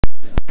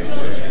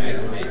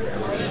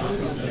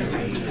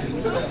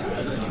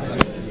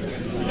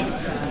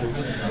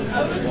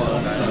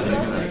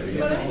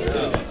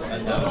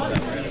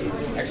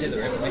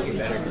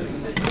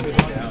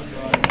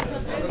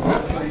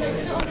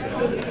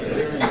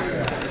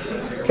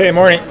Okay,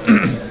 morning.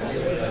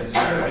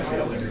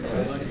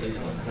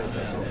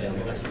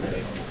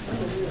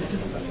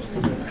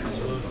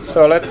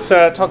 So let's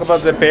talk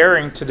about the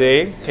bearing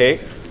today, okay?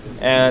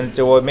 And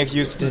we'll make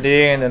use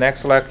today. In the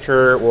next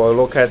lecture, we'll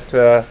look at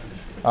the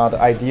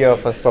idea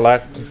of a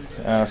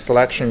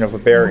selection of a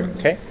bearing,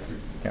 okay?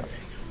 Yeah.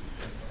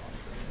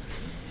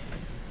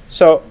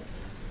 So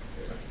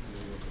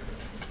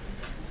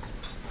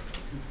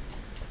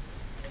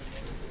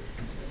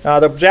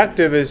the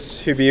objective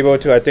is to be able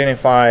to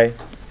identify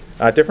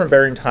different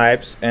bearing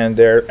types and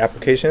their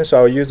applications. So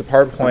I'll use the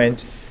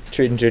PowerPoint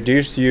to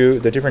introduce you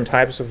the different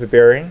types of the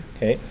bearing,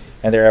 okay,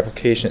 and their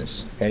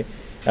applications, okay.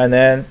 And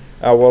then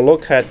we'll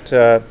look at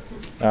the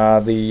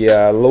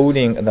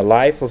loading and the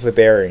life of the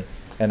bearing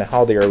and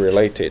how they are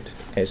related.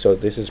 Okay, so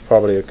this is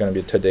probably going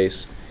to be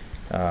today's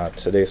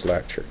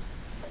lecture.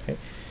 Okay.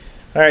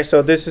 All right,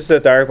 so this is the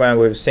diagram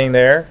we've seen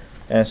there,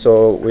 and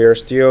so we are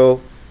still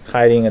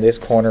hiding in this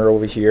corner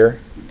over here.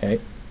 Okay.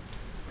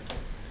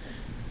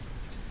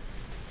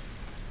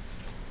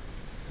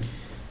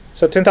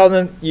 So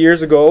 10,000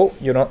 years ago,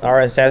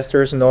 our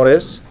ancestors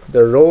noticed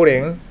the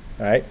rolling,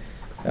 right,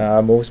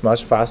 moves much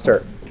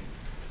faster.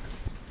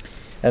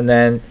 And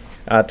then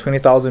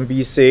 20,000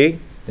 BC,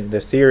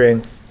 the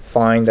Syrians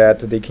find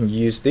that they can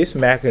use this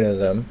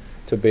mechanism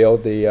to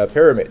build the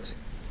pyramids,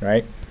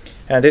 right?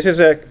 And this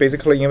is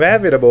basically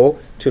inevitable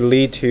to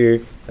lead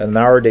to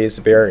nowadays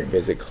bearing,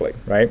 basically,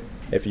 right?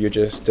 If you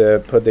just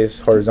put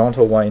this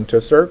horizontal one into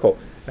a circle,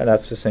 and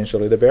that's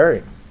essentially the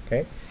bearing,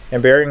 okay?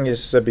 And bearing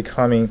is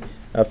becoming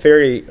a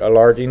very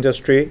large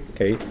industry,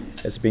 okay?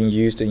 It's being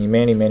used in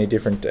many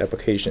different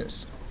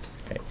applications.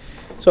 Okay.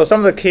 So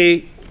some of the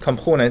key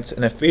components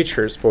and the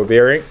features for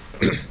bearing.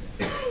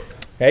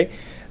 Okay.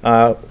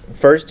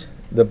 First,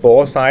 the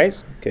ball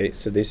size. Okay.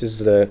 So this is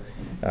the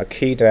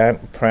key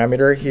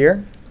parameter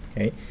here.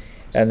 Okay.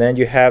 And then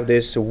you have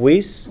this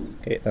width.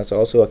 Okay. That's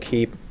also a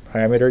key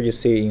parameter you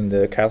see in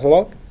the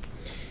catalog.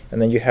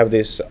 And then you have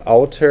this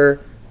outer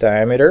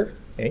diameter.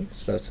 Okay.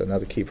 So that's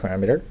another key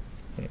parameter.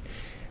 Okay.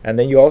 And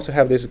then you also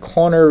have this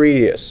corner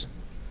radius.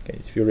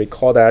 Okay, if you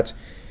recall that,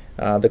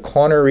 the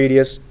corner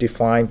radius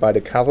defined by the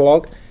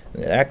catalog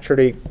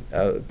actually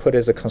put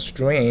as a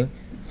constraint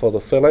for the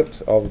fillet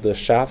of the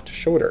shaft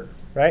shoulder,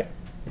 right?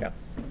 Yeah.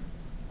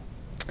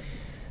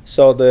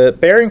 So the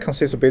bearing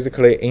consists of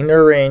basically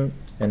inner ring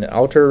and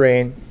outer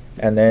ring,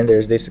 and then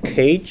there's this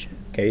cage.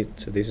 Okay,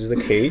 so this is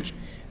the cage,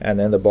 and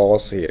then the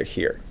balls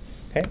here.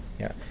 Okay,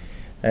 yeah.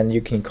 And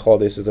you can call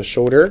this the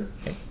shoulder.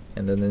 Okay.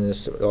 And then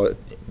this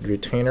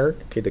retainer,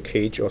 okay, the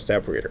cage or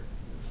separator.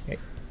 Okay.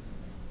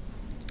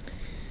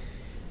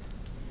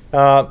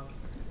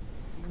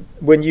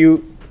 When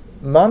you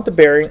mount the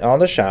bearing on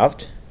the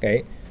shaft,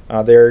 okay,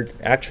 there are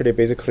actually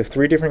basically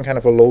three different kind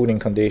of loading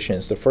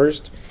conditions. The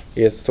first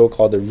is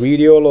so-called the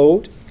radial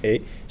load. Okay,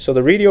 so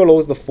the radial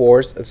load is the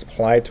force that's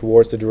applied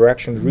towards the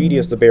direction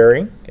radius of the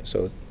bearing. Okay,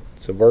 so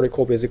it's a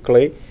vertical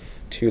basically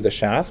to the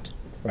shaft,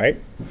 right?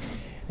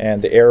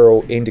 And the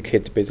arrow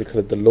indicates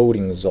basically the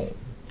loading zone.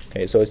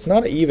 Okay, so it's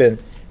not even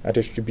a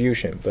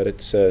distribution, but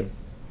it's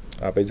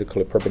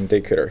basically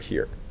perpendicular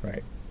here,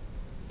 right?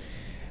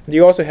 And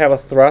you also have a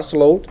thrust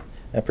load,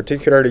 and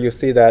particularly you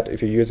see that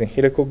if you're using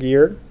helical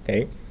gear,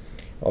 okay,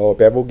 or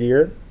bevel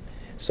gear.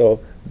 So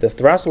the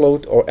thrust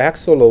load or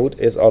axle load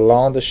is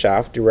along the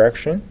shaft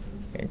direction,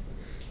 okay?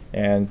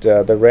 And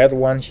the red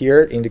one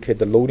here indicate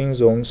the loading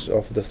zones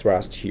of the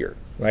thrust here,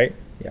 right?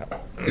 Yeah.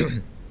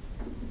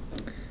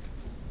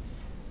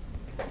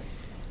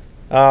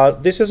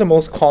 This is the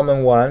most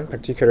common one,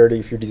 particularly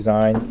if you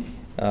design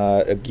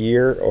a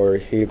gear or a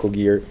helical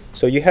gear.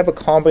 So you have a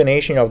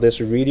combination of this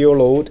radial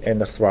load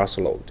and the thrust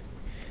load.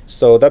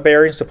 So the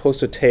bearing is supposed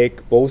to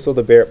take both of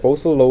the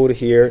load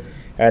here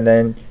and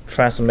then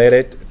transmit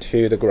it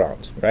to the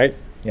ground, right?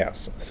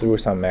 Yes, through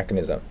some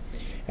mechanism.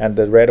 And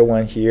the red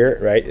one here,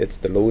 right? It's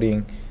the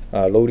loading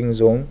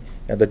zone,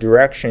 and the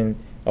direction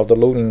of the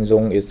loading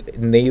zone is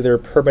neither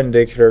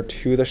perpendicular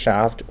to the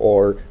shaft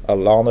or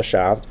along the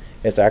shaft.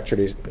 It's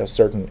actually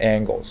certain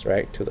angles,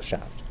 right, to the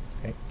shaft.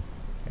 Okay.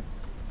 Okay.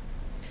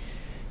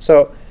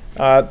 So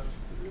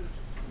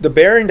the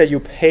bearing that you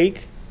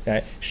pick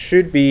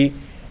should be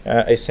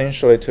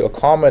essentially to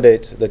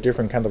accommodate the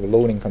different kind of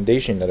loading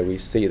condition that we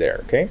see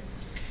there. Okay.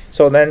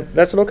 So then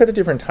let's look at the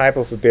different type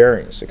of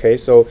bearings. Okay.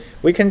 So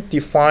we can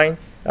define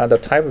the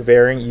type of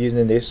bearing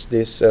using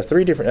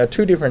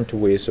two different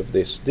ways of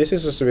this. This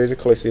is just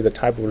basically the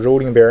type of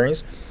rolling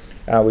bearings.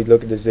 We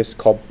look at this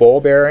called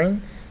ball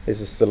bearing. This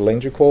is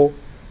cylindrical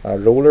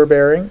roller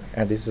bearing,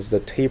 and this is the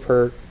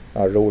taper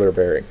roller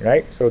bearing,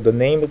 right? So the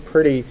name is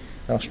pretty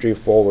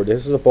straightforward.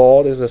 This is a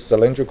ball, this is a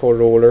cylindrical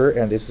roller,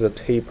 and this is a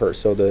taper.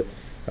 So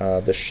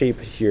the shape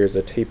here is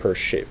a taper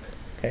shape.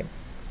 Okay.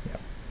 Yeah.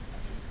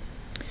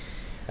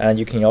 And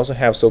you can also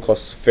have so-called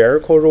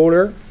spherical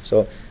roller.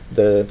 So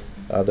the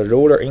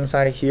roller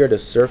inside here, the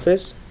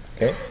surface.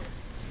 Okay,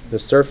 the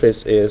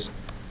surface is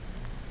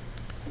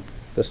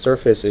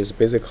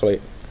basically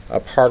a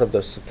part of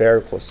the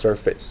spherical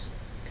surface.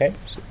 Okay,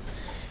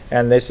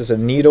 and this is a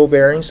needle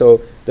bearing, so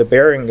the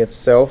bearing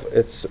itself,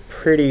 it's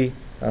pretty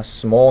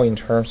small in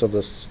terms of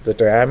the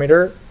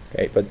diameter.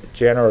 Okay, but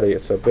generally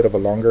it's a bit of a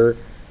longer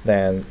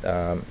than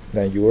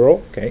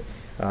Euro. Okay,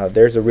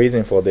 there's a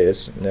reason for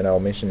this, and then I'll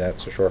mention that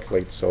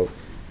shortly. So,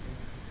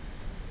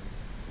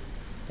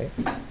 okay.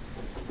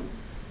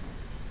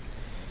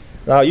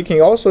 Now you can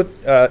also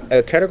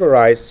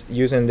categorize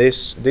using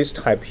this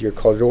type here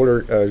called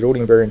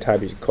rolling bearing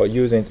type, is called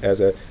using it as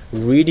a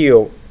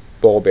radial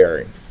ball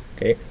bearing,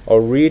 okay,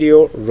 or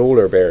radial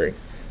roller bearing,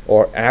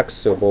 or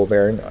axial ball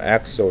bearing, or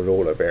axial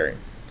roller bearing.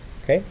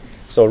 Okay,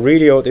 so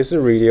radial, this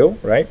is radial,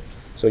 right?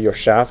 So your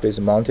shaft is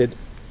mounted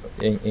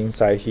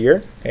inside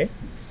here, okay,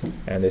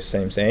 and the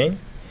same thing.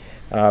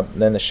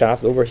 Then the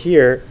shaft over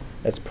here,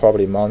 that's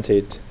probably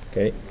mounted,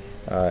 okay,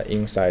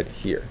 inside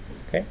here,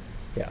 okay,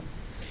 yeah.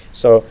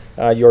 So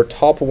your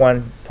top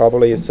one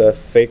probably is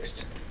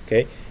fixed,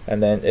 okay,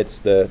 and then it's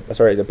the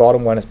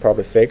bottom one is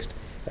probably fixed,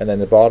 and then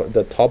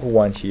the top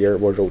one here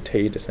will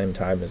rotate at the same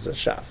time as the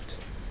shaft,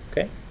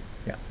 okay,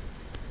 yeah.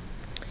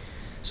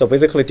 So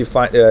basically,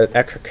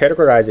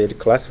 categorize it,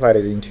 classify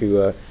it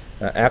into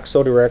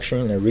axial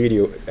direction and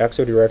radial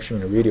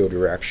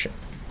direction,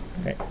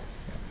 okay.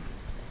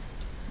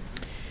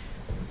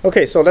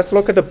 Okay, so let's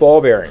look at the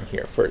ball bearing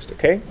here first,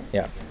 okay,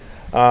 yeah.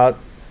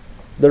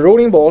 The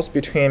rolling balls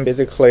between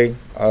basically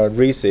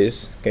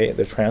races, okay,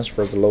 the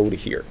transfer of the load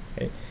here.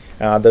 Okay.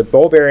 The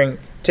ball bearing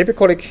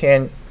typically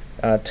can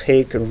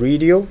take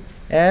radial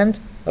and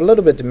a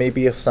little bit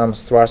maybe of some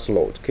thrust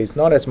load. Okay, it's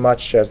not as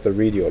much as the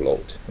radial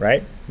load,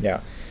 right? Yeah.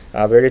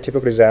 A very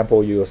typical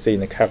example you will see in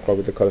the catalog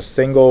is called a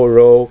single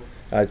row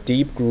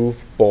deep groove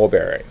ball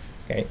bearing.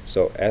 Okay,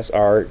 so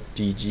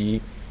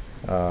SRDG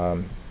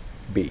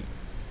B.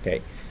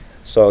 Okay,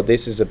 so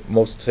this is the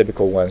most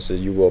typical ones that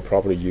you will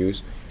probably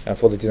use.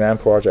 For the design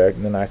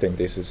project, then I think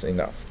this is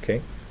enough.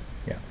 Okay,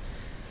 yeah.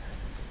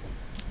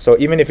 So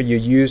even if you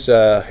use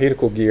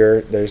helical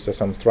gear, there's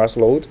some thrust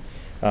load.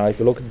 If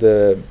you look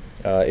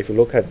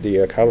at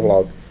the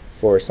catalog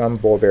for some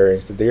ball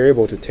bearings, they're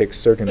able to take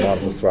certain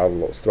amount of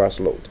thrust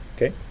load.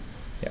 Okay,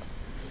 yeah.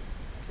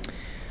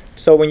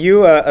 So when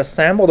you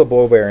assemble the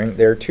ball bearing,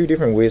 there are two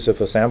different ways of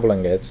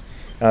assembling it.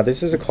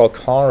 This is called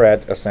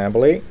Conrad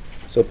assembly.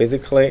 So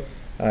basically,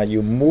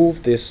 you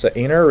move this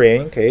inner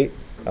ring, okay,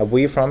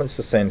 away from its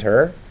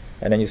center,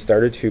 and then you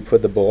started to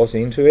put the balls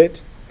into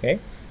it, okay,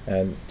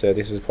 and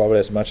this is probably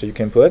as much as you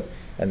can put,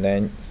 and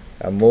then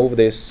move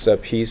this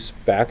piece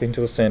back into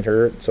the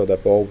center so the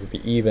ball will be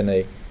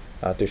evenly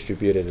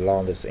distributed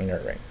along this inner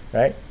ring,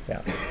 right?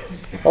 Yeah.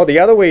 Or the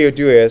other way you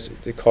do it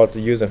is called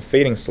using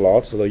fading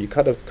slots. So you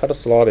cut a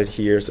slot at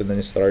here, so then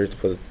you started to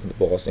put the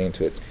balls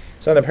into it.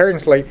 So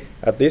apparently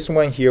this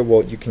one here,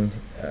 well, you can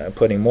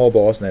put in more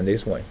balls than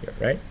this one here,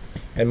 right?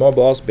 And more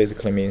balls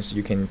basically means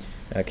you can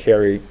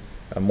carry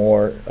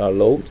more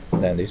load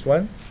than this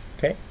one,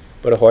 okay.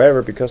 But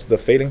however, because of the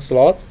fading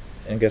slot,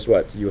 and guess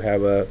what? You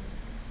have a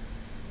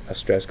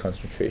stress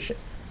concentration,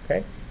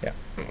 okay. Yeah.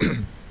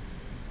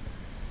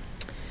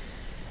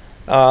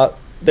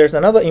 There's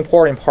another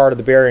important part of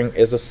the bearing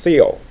is a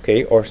seal,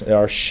 okay,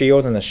 or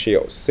shield and the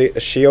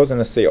shields and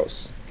the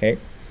seals, okay.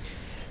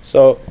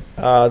 So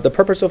the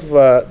purpose of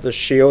the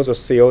shields or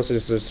seals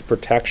is this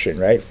protection,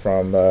 right,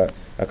 from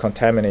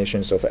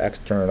contaminations of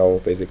external,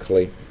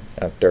 basically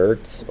dirt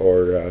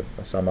or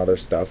some other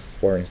stuff,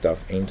 foreign stuff,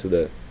 into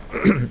the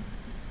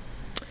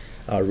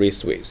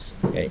raceways.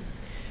 Okay.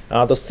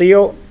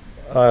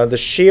 The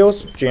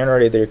shields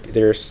generally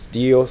they're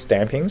steel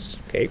stampings.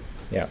 Okay.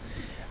 Yeah.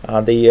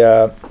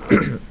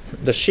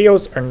 The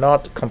shields are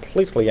not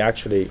completely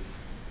actually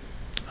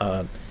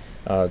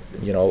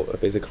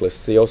basically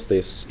seals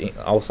this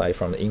outside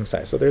from the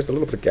inside. So there's a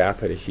little bit of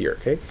gap right here.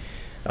 Okay.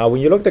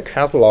 When you look at the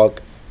catalog,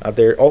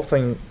 they're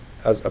often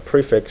as a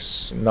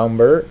prefix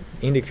number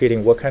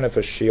indicating what kind of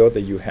a shield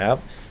that you have.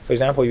 For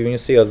example, when you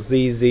see a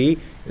ZZ,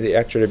 it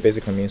actually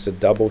basically means a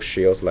double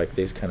shields, like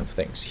these kind of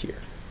things here.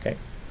 Okay.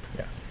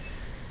 Yeah.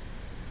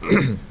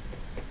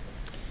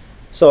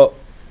 So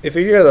if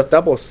you use a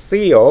double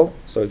seal,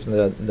 so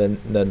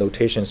the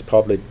notation is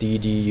probably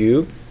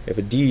DDU. If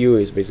a DU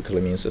is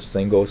basically means a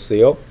single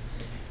seal,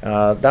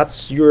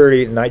 that's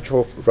usually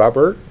nitrile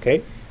rubber,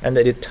 okay, and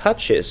it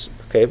touches,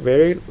 okay,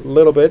 very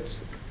little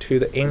bit to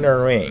the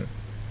inner ring,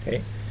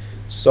 okay.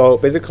 So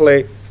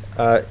basically,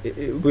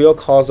 it will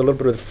cause a little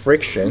bit of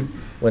friction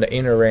when the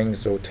inner ring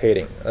is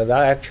rotating. That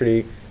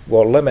actually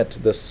will limit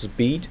the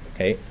speed,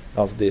 okay,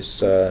 of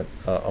this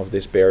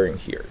bearing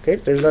here. Okay,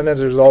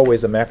 there's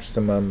always a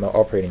maximum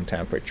operating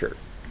temperature.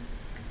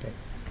 Okay,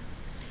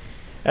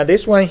 and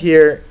this one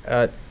here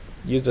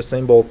use the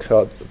symbol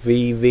called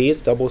VV,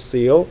 it's double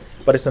seal,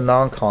 but it's a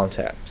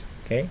non-contact.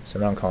 Okay, it's a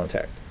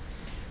non-contact.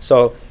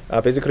 So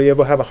basically, it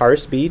will have a higher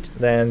speed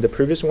than the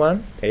previous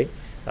one. Okay,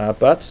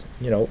 but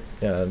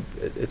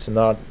it's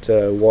not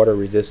water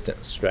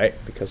resistance, right?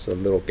 Because of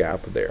a little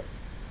gap there.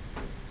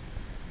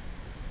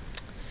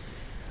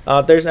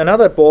 There's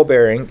another ball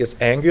bearing, is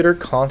angular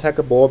contact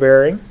ball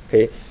bearing.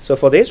 Okay, so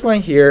for this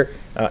one here,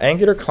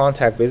 angular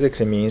contact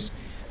basically means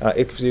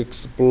if you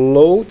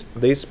explode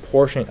this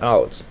portion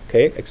out,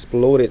 okay,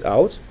 explode it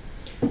out,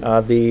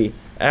 the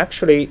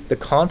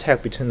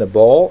contact between the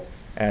ball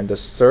and the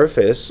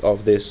surface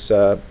of this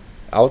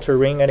outer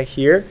ring right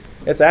here,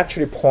 it's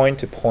actually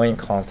point-to-point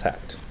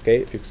contact. Okay,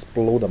 if you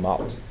explode them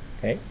out.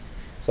 Okay,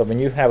 so when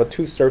you have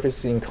two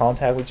surfaces in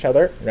contact with each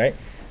other, right,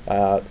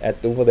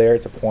 over there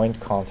it's a point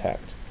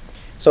contact.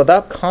 So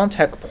that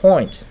contact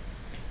point,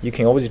 you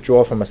can always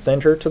draw from a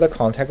center to the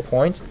contact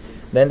point.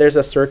 Then there's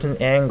a certain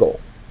angle,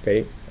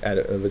 okay,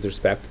 with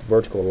respect to the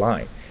vertical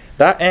line.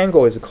 That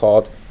angle is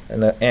called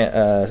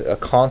a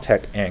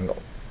contact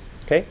angle.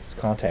 Okay, it's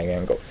contact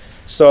angle.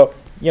 So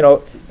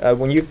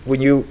when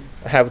you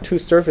have two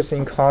surfaces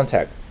in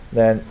contact,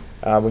 then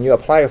when you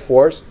apply a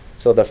force,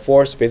 so the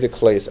force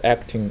basically is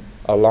acting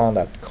along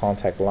that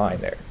contact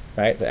line there,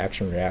 right? The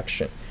action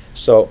reaction.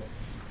 So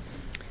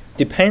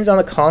depends on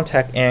the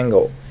contact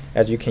angle,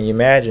 as you can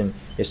imagine.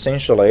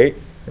 Essentially,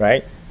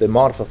 right, the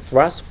amount of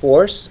thrust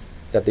force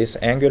that this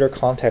angular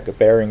contact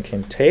bearing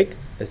can take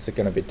is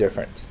going to be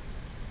different.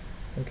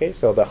 Okay,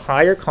 so the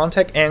higher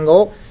contact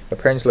angle,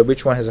 apparently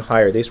which one is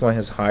higher? This one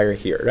is higher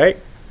here, right?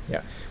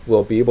 Yeah,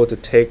 we'll be able to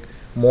take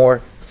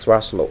more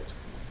thrust load.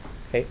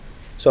 Okay,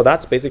 so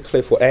that's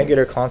basically for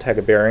angular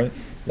contact bearing.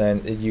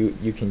 Then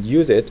you can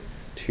use it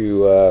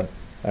to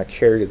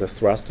carry the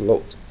thrust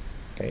load.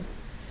 Okay,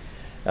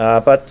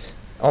 but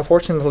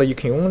unfortunately you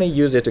can only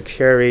use it to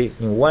carry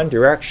in one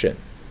direction.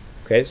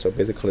 Okay, so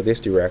basically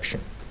this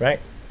direction, right?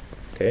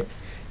 Okay,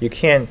 you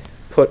can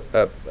put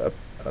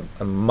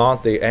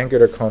mount the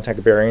angular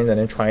contact bearing and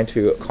then trying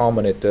to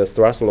accommodate the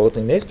thrust load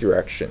in this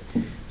direction.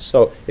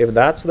 So if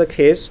that's the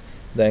case,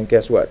 then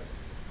guess what?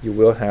 You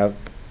will have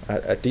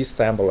a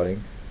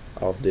desampling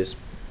of this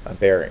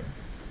bearing.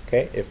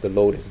 Okay, if the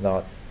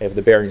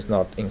bearing is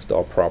not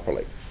installed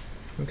properly.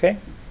 Okay,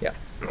 yeah.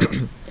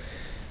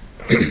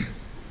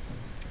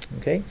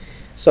 Okay,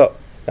 so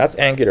that's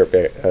angular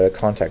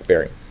contact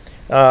bearing.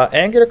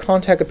 Angular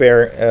contact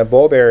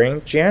ball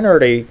bearing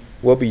generally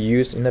will be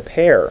used in a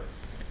pair.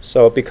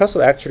 So because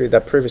of actually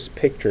that previous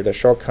picture, the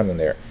shortcoming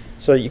there,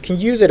 so you can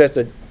use it as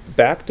a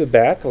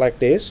back-to-back like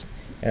this,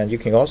 and you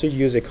can also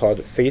use it called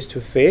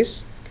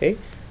face-to-face, okay,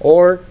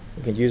 or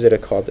you can use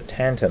it called the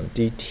tandem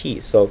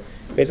DT. So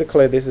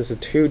basically this is a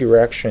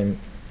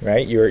two-direction,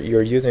 right?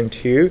 You're using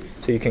two,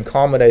 so you can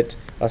accommodate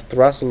a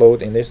thrust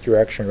load in this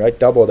direction, right?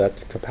 Double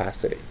that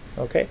capacity.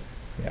 Okay,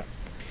 yeah.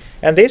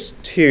 And these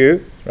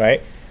two,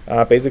 right?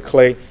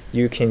 Basically,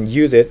 you can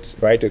use it,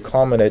 right, to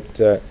accommodate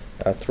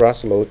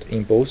thrust load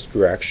in both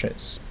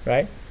directions,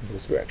 right? In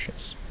both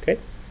directions.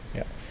 Okay,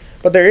 yeah.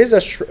 But there is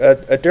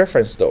a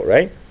difference, though,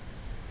 right?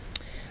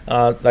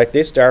 Like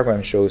this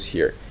diagram shows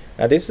here.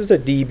 This is a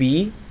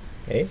dB.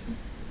 Okay.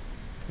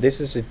 This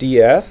is a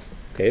dF.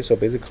 Okay. So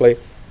basically,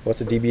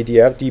 what's a dB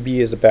dF? dB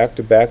is a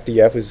back-to-back.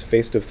 dF is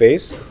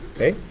face-to-face.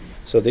 Okay.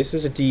 So this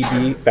is a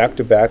dB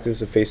back-to-back.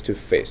 This is a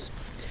face-to-face.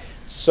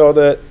 So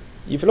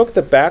if you look at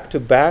the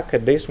back-to-back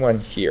at this one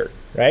here,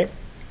 right?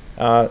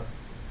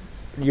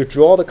 You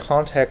draw the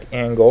contact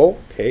angle,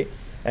 okay,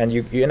 and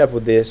you end up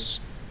with this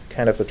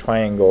kind of a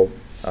triangle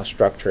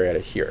structure at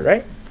here,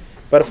 right?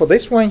 But for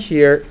this one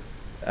here,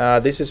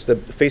 this is the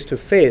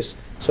face-to-face,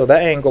 so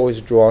that angle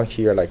is drawn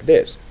here like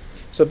this.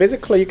 So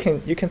basically, you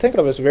can think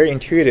of it as very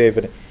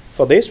intuitive.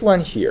 For this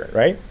one here,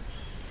 right?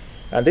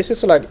 And this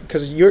is like,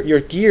 because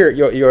your gear,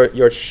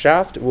 your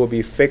shaft will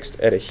be fixed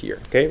at here,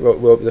 okay?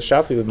 The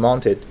shaft will be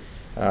mounted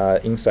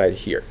inside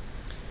here.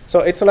 So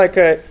it's like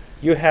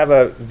you have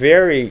a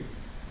very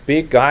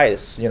big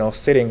guys,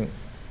 sitting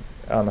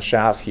on the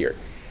shaft here.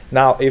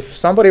 Now, if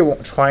somebody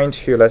trying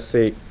to, let's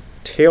say,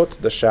 tilt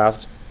the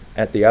shaft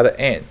at the other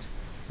end,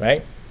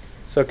 right?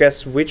 So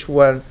guess which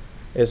one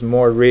is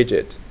more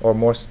rigid or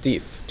more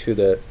stiff to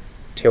the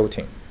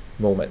tilting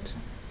moment?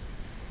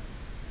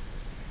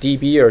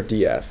 dB or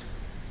dF?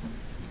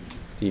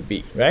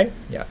 dB, right?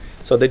 Yeah.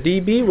 So the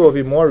dB will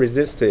be more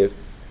resistive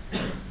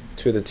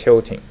to the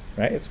tilting,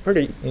 right? It's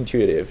pretty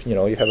intuitive. You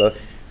have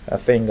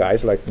a thin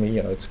guys like me,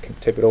 it can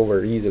tip it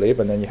over easily,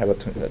 but then you have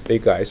a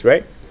big guys,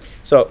 right?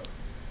 So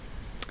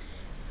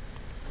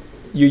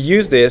you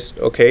use this,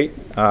 okay,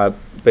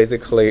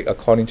 basically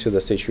according to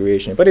the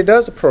situation, but it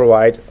does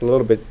provide a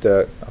little bit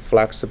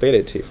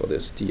flexibility for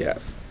this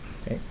dF.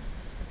 Okay.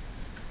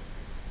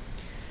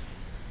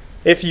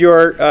 If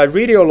your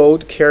radial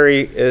load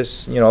carry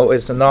is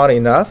not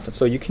enough,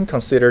 so you can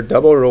consider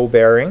double roll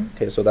bearing.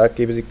 Okay, so that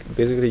gives you,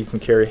 basically you can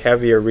carry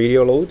heavier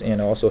radial load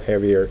and also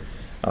heavier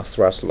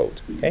thrust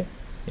load. Okay,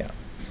 yeah.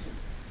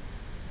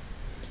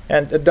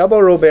 And a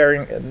double roll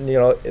bearing,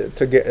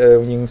 to get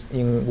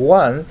in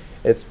one,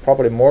 it's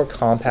probably more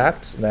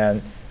compact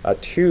than a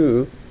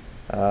two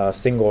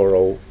single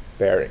roll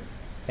bearing.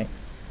 Okay,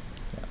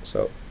 yeah,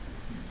 so.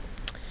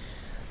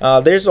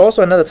 There's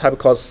also another type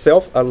called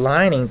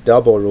self-aligning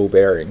double roll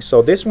bearing.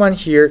 So this one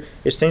here,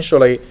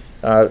 essentially,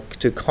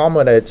 to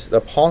accommodate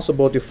the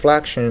possible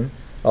deflection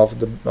of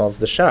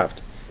the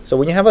shaft. So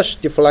when you have a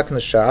deflecting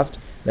shaft,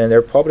 then there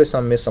are probably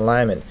some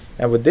misalignment.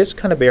 And with this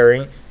kind of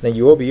bearing, then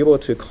you will be able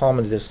to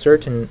accommodate a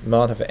certain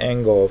amount of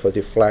angle of a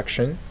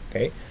deflection,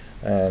 okay,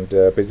 and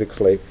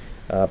basically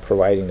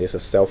providing this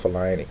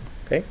self-aligning,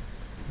 okay.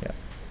 Yeah.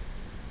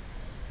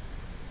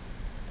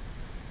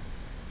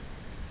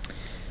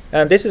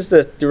 And this is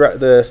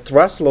the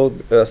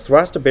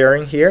thrust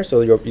bearing here.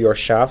 So your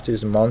shaft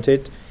is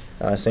mounted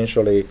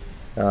essentially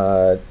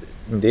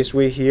in this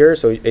way here.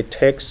 So it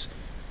takes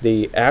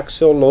the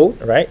axial load,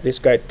 right? This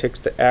guy takes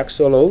the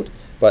axial load,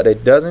 but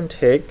it doesn't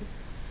take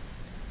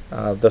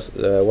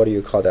what do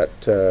you call that?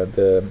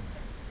 The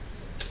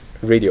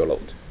radial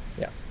load.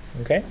 Yeah.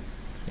 Okay.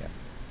 Yeah.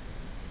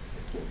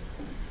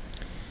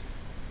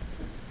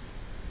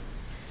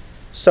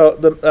 So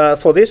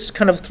for this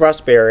kind of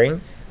thrust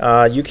bearing,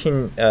 you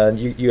can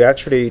you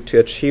actually, to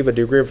achieve a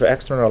degree of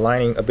external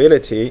aligning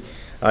ability,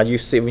 you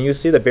see when you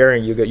see the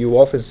bearing, you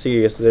often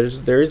see is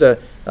there is a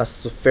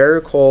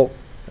spherical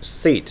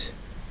seat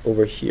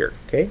over here.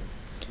 Okay,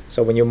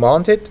 so when you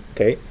mount it,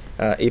 okay,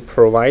 it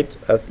provides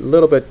a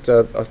little bit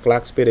of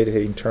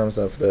flexibility in terms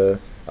of the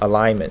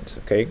alignment.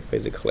 Okay,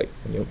 basically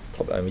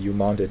when you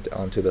mount it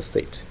onto the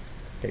seat.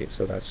 Okay,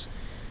 so that's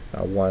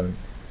one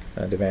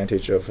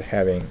advantage of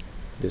having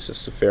this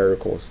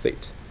spherical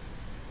seat.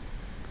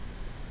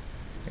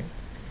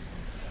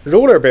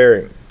 Roller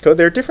bearing. So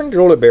there are different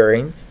roller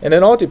bearing, and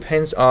it all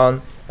depends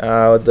on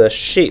the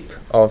shape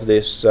of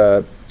this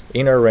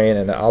inner ring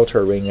and the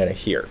outer ring right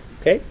here.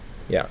 Okay,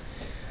 yeah.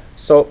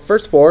 So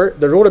first of all,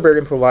 the roller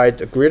bearing provides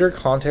a greater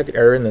contact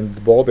area than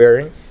the ball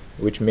bearing,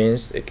 which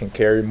means it can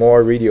carry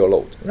more radial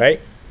load, right?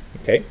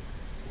 Okay.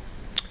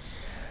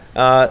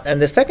 And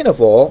the second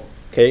of all,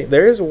 okay,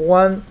 there is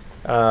one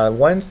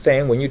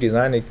thing when you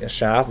design a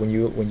shaft, when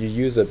you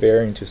use a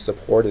bearing to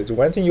support it,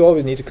 one thing you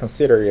always need to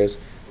consider is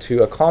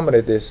to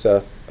accommodate this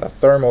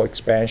thermal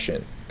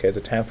expansion, okay,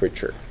 the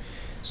temperature.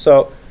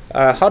 So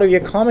how do you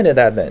accommodate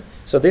that then?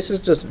 So this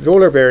is just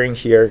roller bearing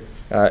here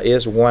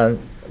is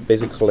one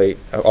basically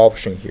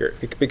option here.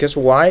 Because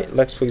why?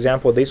 Like for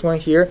example, this one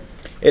here,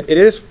 it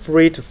is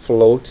free to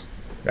float,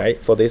 right?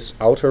 For this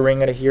outer ring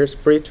right here, it's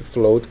free to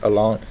float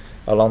along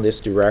this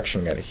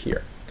direction right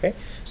here. Okay.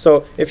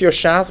 So if your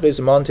shaft is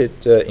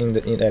mounted in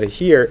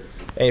here,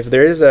 and if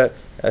there is a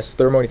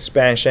thermal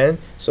expansion,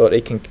 so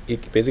it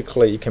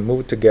basically you can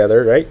move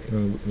together, right?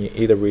 And you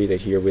either read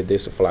it here with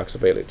this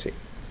flexibility.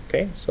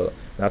 Okay, so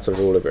that's a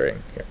roller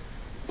bearing here.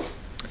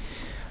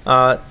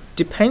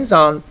 Depends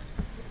on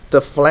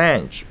the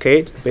flange.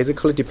 Okay,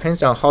 basically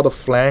depends on how the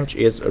flange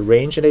is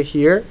arranged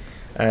here,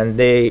 and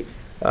the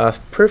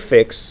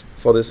prefix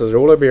for this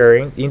roller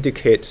bearing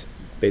indicate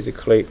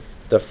basically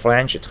the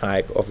flange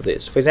type of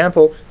this. For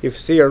example, if you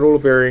see a roller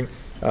bearing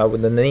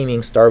with the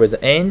naming start with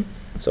N,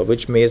 so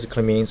which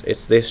basically means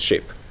it's this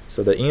shape.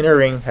 So the inner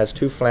ring has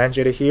two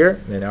flanges here,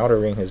 and the outer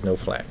ring has no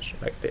flange,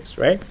 like this,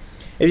 right?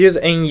 If you use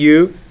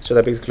NU, so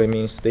that basically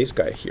means this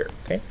guy here.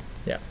 Okay,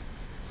 yeah.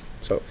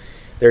 So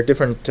there are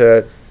different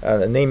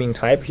naming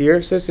type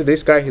here. So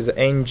this guy is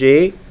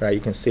NJ, right?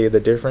 You can see the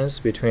difference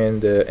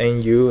between the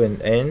NU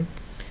and N.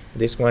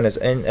 This one is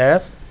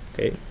NF.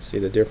 Okay, see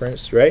the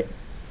difference, right?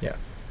 Yeah.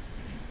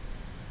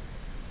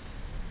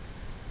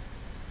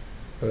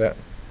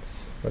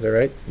 Was that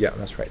right? Yeah,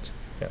 that's right.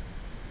 Yeah.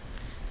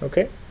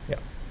 Okay. Yeah.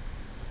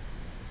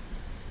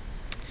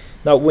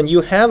 Now, when you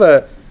have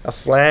a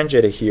flange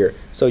here,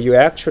 so you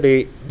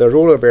actually the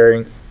roller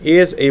bearing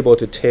is able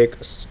to take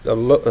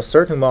a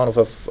certain amount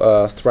of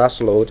thrust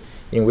load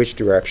in which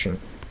direction?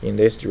 In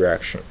this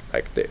direction,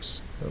 like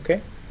this.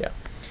 Okay. Yeah.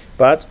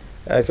 But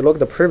if you look at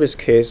the previous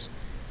case,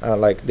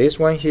 like this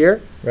one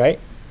here, right?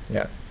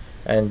 Yeah.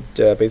 And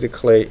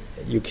basically,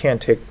 you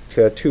can't take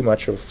too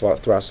much of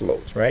thrust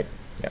loads, right?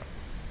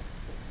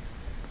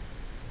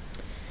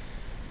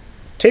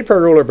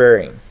 Taper roller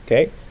bearing.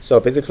 Okay, so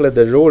basically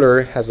the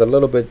roller has a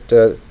little bit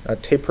a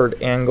tapered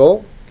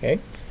angle. Okay,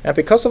 and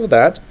because of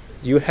that,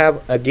 you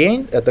have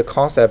again the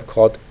concept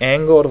called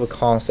angle of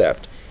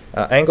concept,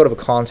 angle of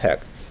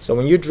contact. So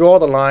when you draw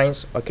the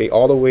lines, okay,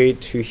 all the way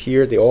to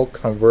here, they all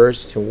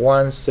converge to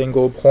one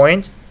single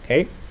point.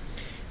 Okay,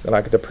 so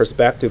like the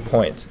perspective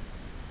point,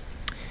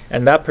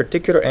 and that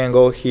particular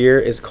angle here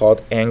is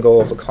called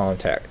angle of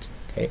contact.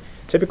 Okay,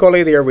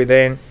 typically they are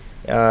within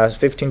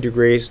 15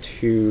 degrees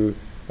to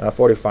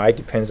 45,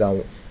 depends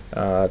on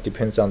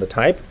the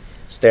type.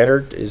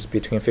 Standard is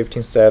between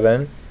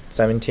 15.7,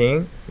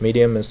 17,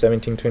 medium is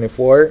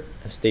 17.24,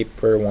 and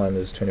steeper one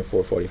is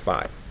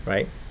 24.45,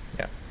 right?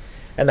 Yeah.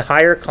 And the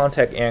higher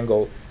contact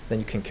angle, then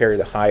you can carry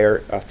the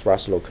higher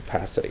thrust load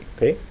capacity.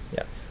 Okay,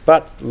 yeah.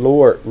 But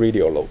lower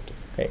radial load.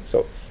 Okay,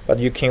 so but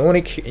you can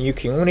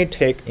only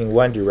take in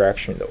one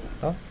direction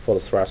though, for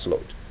the thrust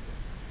load.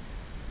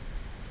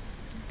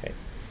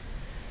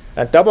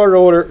 A double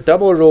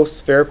row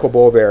spherical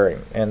ball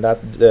bearing, and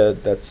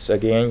that's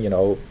again,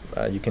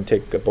 you can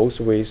take both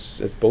ways,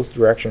 both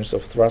directions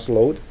of thrust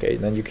load. Okay,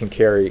 and then you can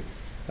carry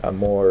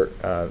more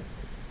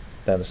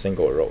than the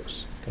single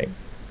rows. Okay,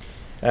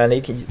 and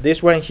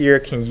this one here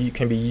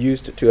can be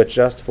used to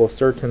adjust for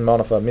certain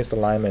amount of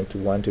misalignment to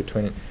 1 to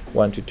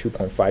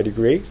 2.5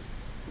 degree.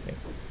 Okay.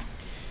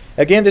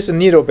 Again, this is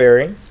needle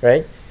bearing,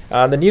 right?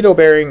 The needle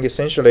bearing,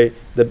 essentially,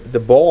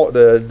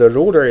 the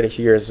rotor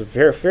here is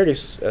fairly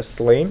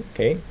slim,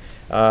 okay,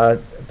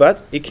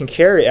 but it can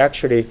carry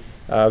actually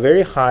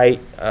very high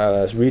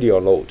radial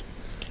load.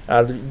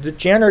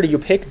 Generally, you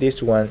pick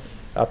this one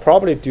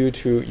probably due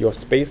to your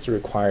space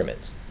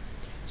requirements.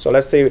 So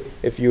let's say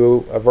if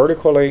you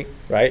vertically,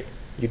 right,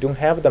 you don't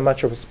have that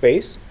much of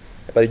space,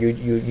 but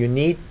you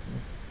need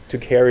to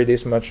carry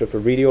this much of a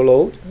radial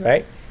load,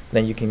 right?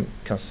 Then you can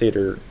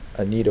consider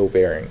a needle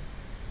bearing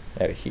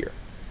at here.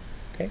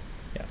 Okay,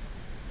 yeah.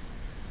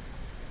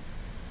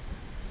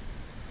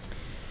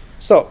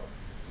 So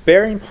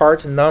bearing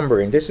part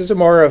numbering. This is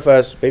more of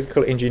a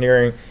basically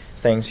engineering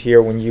things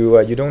here. When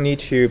you don't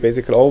need to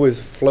basically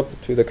always flip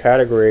to the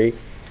category,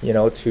 you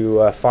know,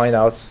 to find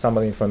out some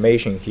of the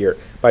information here.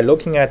 By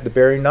looking at the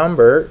bearing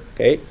number,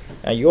 okay,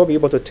 and you'll be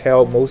able to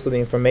tell most of the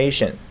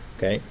information.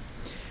 Okay.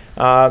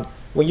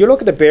 When you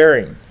look at the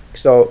bearing,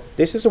 so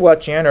this is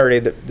what generally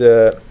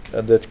the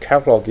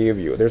catalog give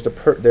you.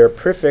 There are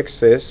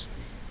prefixes,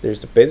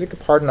 there's the basic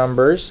part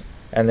numbers,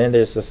 and then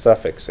there's the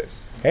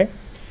suffixes. Okay,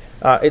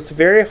 it's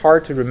very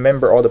hard to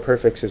remember all the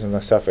prefixes and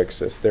the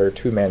suffixes. There are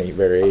too many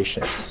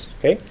variations.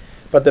 Okay,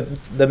 but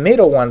the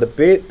middle one,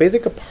 the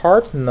basic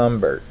part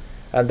number,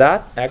 and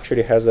that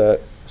actually has a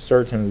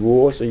certain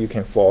rule so you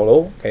can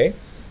follow. Okay,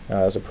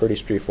 it's pretty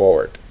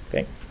straightforward.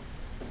 Okay,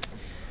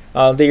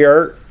 they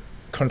are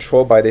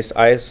controlled by this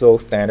ISO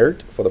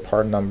standard for the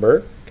part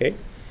number. Okay,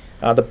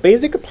 the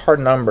basic part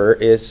number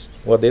is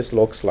what this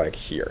looks like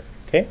here.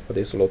 Okay, what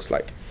this looks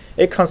like.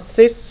 It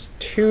consists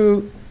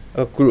two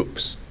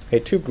groups.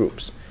 Okay, two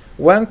groups.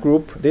 One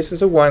group, this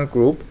is one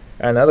group.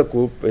 Another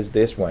group is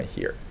this one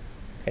here.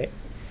 Okay,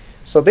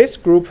 so this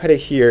group right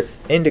here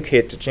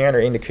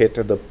generally indicate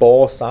the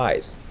ball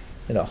size.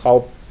 You know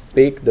how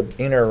big the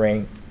inner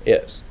ring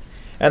is,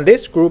 and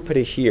this group right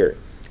here,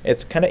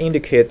 it kind of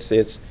indicates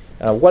it's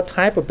what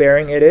type of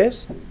bearing it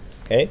is,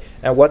 okay,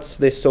 and what's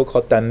the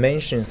so-called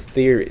dimension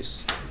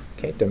series.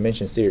 Okay,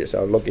 dimension series.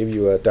 I'll give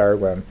you a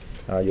diagram.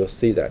 You'll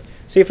see that.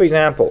 See, for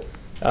example,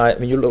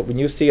 when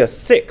you see a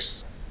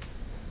 6,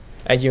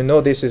 and you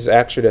know this is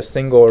actually a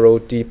single row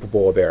deep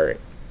ball bearing.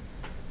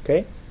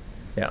 Okay,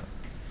 yeah.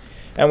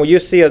 And when you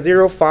see a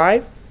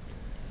 0.5,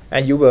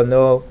 and you will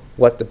know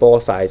what the ball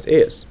size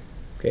is.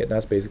 Okay,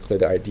 that's basically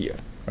the idea,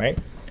 right?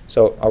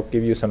 So I'll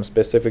give you some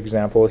specific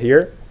example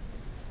here.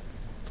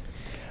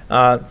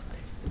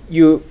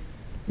 You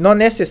not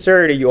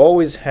necessarily you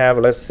always have,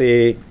 let's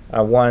say,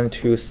 1,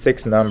 2,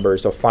 6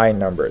 numbers or 5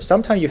 numbers.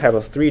 Sometimes you have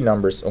 3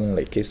 numbers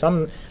only. Okay,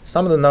 some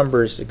of the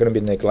numbers are going to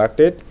be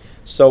neglected.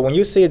 So when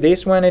you see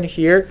this one in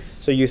here,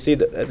 so you see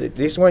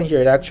this one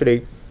here,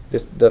 actually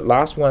the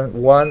last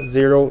one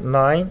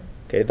 109.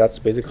 Okay, that's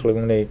basically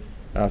only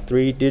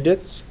 3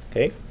 digits.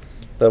 Okay,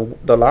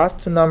 the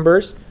last 2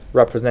 numbers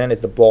represent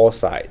is the ball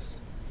size.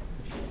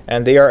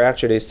 And they are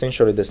actually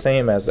essentially the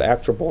same as the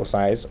actual ball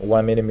size,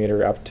 1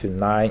 millimeter up to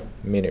 9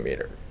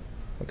 millimeter.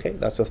 Okay,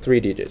 that's 3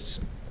 digits.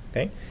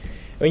 Okay,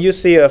 when you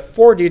see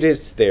 4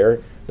 digits there,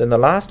 then the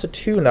last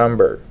 2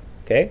 number,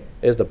 okay,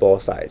 is the ball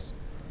size.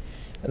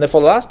 And then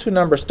for the last 2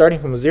 numbers, starting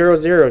from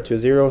 00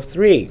 to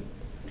 03,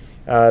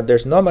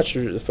 there's not much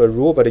of a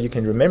rule, but you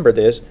can remember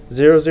this.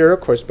 00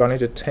 corresponding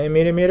to 10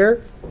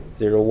 millimeter,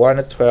 01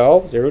 is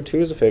 12,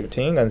 02 is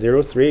 15, and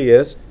 03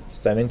 is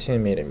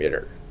 17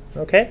 millimeter.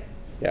 Okay,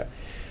 yeah.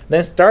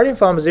 Then starting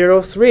from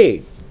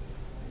 03,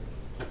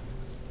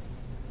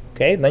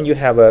 okay, then you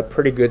have a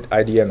pretty good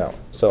idea now.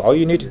 So all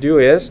you need to do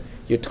is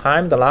you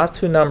time the last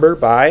 2 number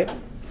by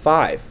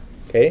 5,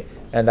 okay,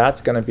 and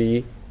that's going to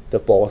be the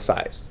ball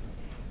size.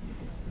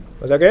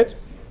 Was that good?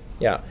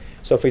 Yeah.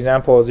 So for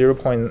example,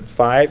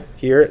 0.5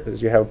 here is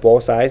you have a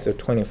ball size of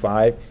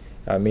 25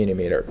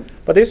 millimeter,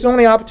 but this is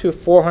only up to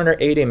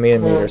 480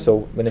 millimeter.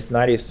 So when it's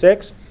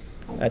 96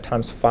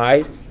 times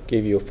 5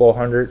 give you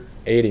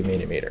 480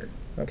 millimeter.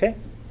 Okay.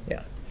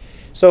 Yeah.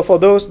 So for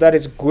those that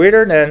is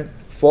greater than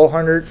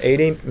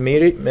 480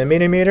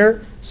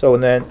 millimeter, so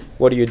then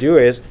what do you do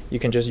is you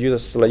can just use a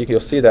slash. You'll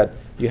see that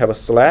you have a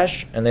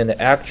slash and then the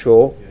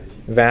actual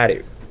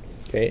value.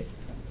 Okay.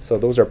 So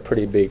those are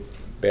pretty big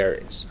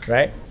bearings,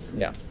 right?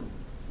 Yeah.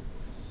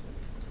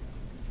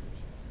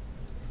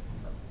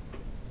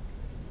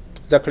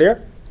 Is that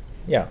clear?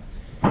 Yeah.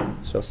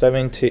 So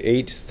 7 to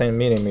 8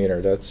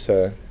 centimeter. That's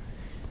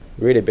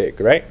really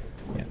big, right?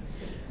 Yeah.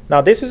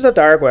 Now this is a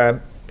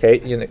diagram. Okay,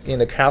 in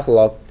the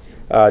catalog,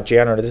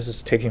 generally this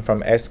is taken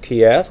from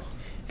SKF.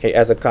 Okay,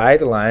 as a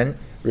guideline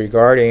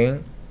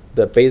regarding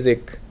the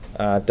basic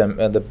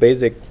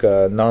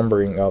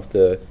numbering of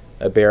the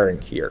bearing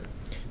here.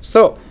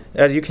 So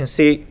as you can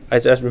see,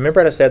 as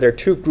remember I said there are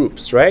 2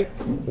 groups, right?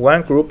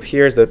 One group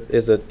here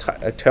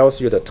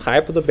tells you the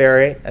type of the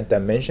bearing and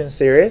dimension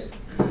series,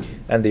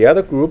 and the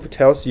other group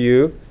tells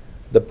you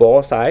the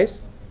ball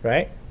size,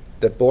 right?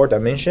 The ball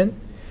dimension.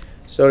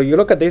 So you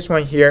look at this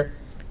one here.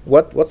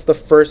 What's the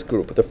first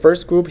group? The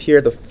first group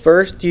here, the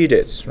first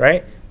digits,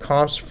 right,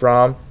 comes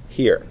from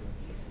here.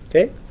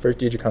 Okay, first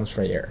digit comes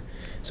from here.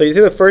 So you see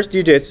the first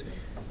digits,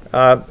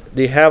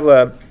 they have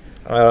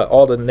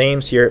all the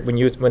names here, when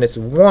it's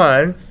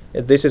 1,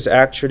 this is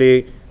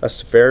actually a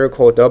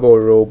spherical double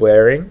roll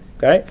bearing.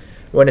 Okay,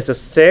 when it's a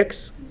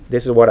 6,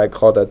 this is what I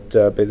call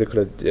that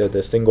basically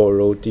the single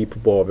roll deep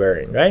ball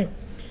bearing. Right?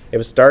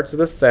 If it starts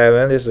with a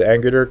 7, this is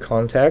angular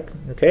contact.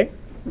 Okay,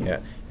 yeah.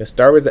 If it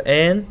start with the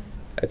N,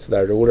 it's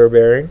the roller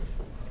bearing,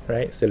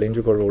 right?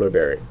 Cylindrical roller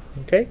bearing.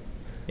 Okay,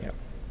 yeah.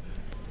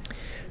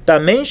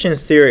 Dimension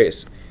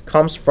series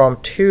comes from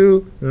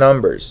 2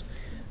 numbers.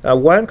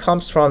 One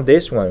comes from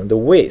this one, the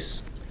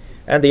width,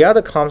 and the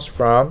other comes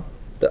from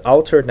the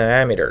outer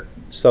diameter.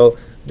 So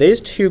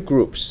these 2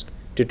 groups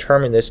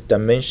determine this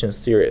dimension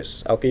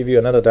series. I'll give you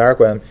another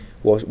diagram.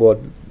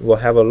 We'll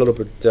have a little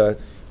bit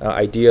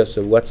idea.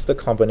 So what's the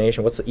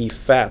combination? What's the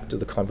effect of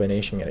the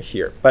combination in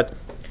here? But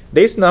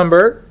this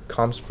number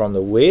comes from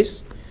the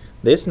width.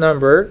 This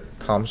number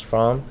comes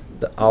from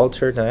the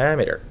outer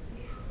diameter.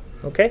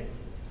 Okay?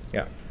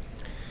 Yeah.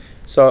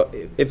 So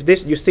if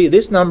this, you see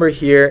this number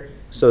here,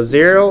 so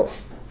 0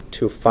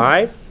 to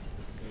 5,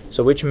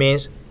 so which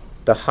means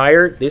the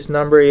higher this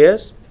number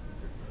is,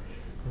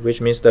 which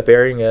means the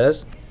bearing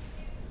is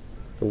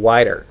the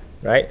wider,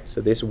 right?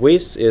 So this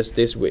width is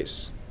this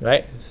width,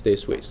 right? It's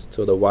this width,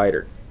 so the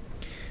wider.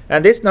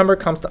 And this number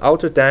comes, the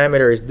outer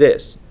diameter is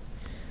this.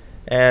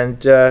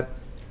 And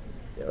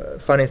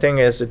funny thing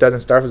is, it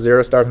doesn't start from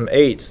 0, it starts from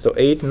 8. So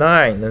 8,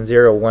 9, then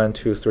 0, 1,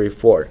 2, 3,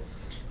 4.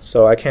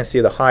 So I can't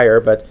see the higher,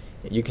 but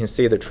you can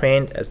see the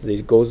trend as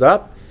it goes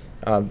up.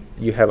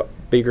 You have a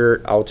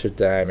bigger outer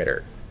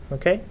diameter.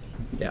 Okay?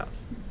 Yeah.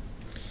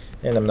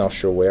 And I'm not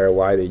sure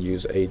why they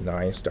use 8,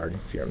 9 starting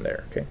from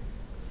there. Okay?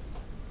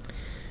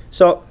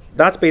 So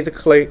that's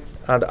basically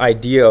the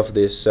idea of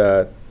this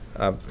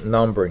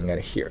numbering at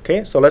here.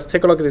 Okay? So let's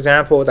take a look at an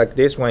example like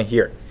this one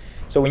here.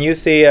 So when you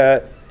see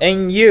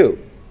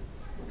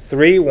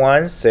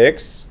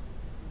NU316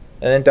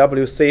 and then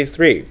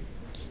WC3,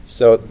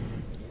 so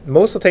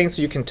most of the things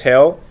you can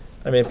tell,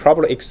 I mean,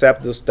 probably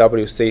except those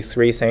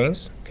WC3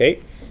 things.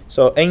 Okay,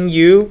 so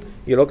NU,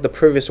 you look at the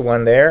previous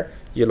one there,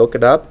 you look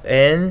it up,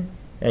 N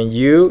and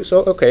U.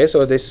 So okay,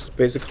 so this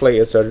basically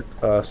is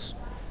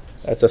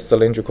it's a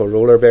cylindrical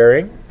roller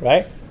bearing,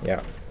 right?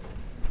 Yeah.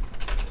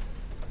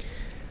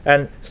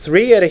 And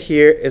 3 at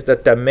here is the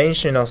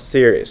dimensional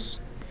series,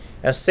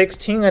 and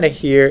 16 at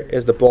here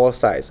is the ball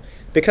size.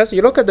 Because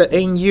you look at the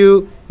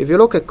NU, if you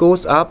look at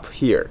goes up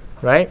here,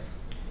 right?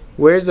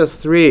 Where's the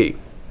 3?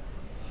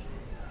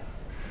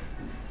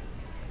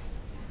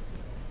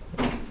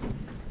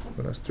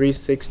 That's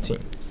 316.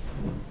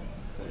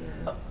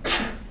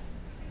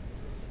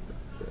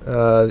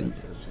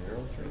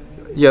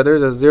 Yeah,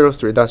 there's a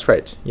 03. That's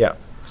right. Yeah.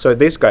 So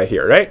this guy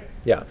here, right?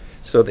 Yeah.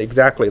 So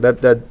exactly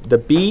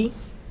the B.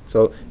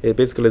 So it's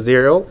basically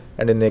 0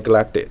 and then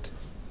neglect it.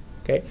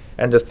 Okay.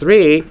 And the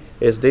 3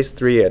 is this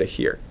 3 at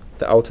here,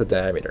 the outer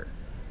diameter.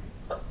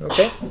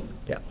 Okay.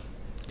 Yeah.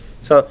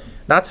 So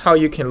that's how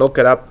you can look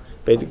it up.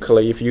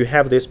 Basically, if you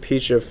have this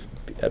piece of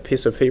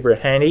paper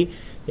handy,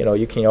 you know,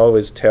 you can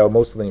always tell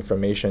most of the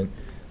information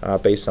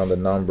based on the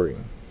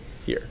numbering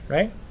here,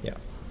 right? Yeah.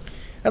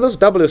 And those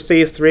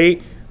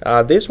WC3,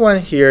 this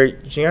one here,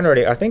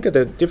 generally, I think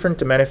the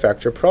different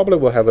manufacturer probably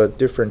will have a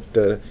different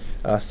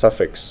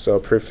suffix or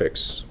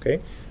prefix, okay?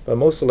 But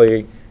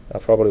mostly,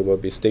 probably will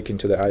be sticking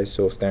to the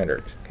ISO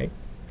standard, okay?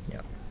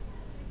 Yeah.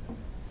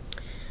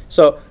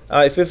 So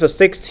if it's a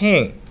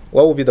 16,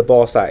 what would be the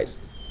ball size?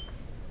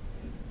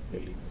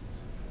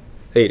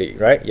 80,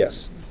 right?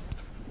 Yes.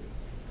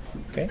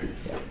 Okay.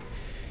 Yeah.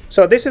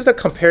 So this is the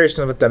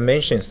comparison of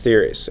dimension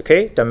series.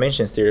 Okay,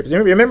 dimension series.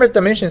 Remember,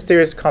 dimension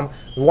series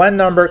one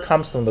number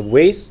comes from the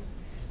width,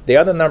 the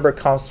other number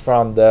comes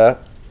from the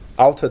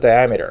outer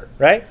diameter,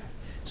 right?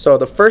 So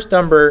the first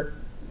number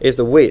is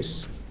the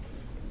width.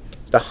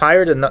 The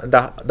higher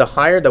the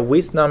higher the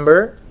width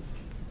number,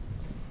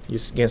 you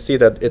can see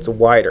that it's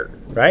wider,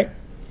 right?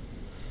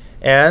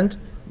 And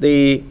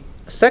the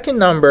second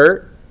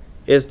number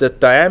is the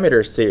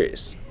diameter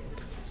series.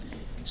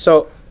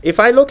 So if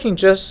I'm looking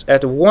just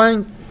at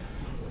one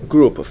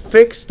group,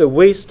 fix the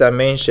width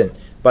dimension,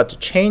 but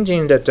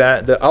changing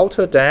the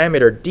outer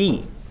diameter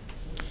d,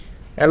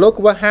 and look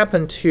what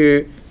happened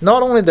to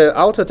not only the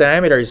outer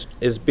diameter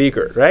is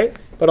bigger, right?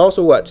 But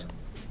also what?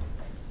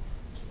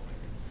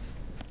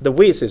 The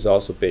width is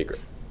also bigger.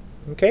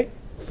 Okay,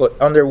 for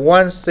under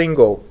one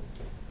single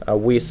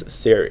width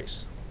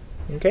series.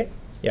 Okay,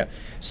 yeah.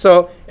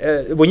 So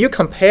when you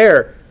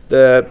compare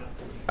the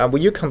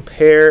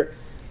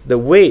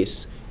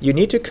width, you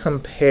need to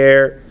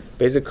compare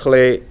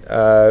basically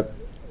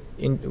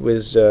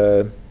with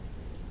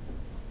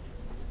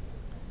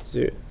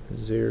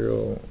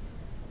 0.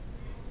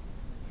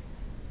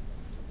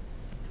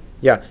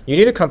 Yeah, you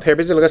need to compare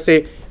basically. Let's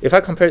say if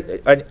I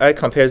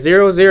compare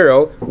 0,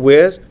 0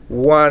 with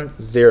 1,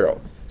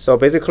 0. So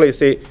basically, you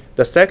see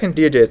the second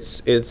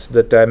digits is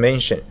the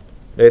dimension.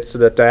 It's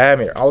the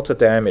diameter, outer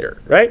diameter,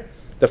 right?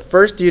 The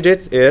first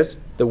digit is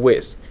the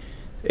width.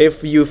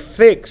 If you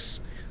fix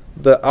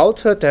the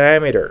outer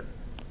diameter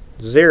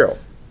 0,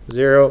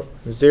 0,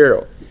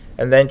 0,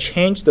 and then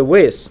change the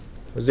width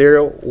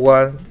 0,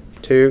 1,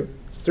 2,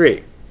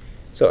 3.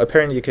 So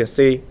apparently you can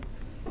see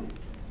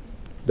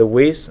the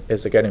width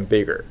is getting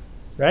bigger,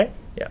 right?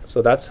 Yeah.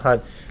 So that's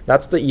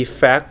the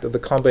effect of the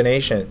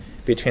combination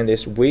between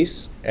this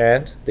width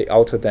and the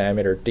outer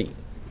diameter d.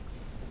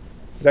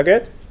 Is that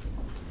good?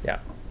 Yeah.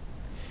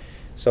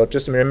 So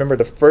just remember,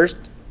 the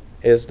first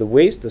is the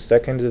width, the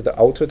second is the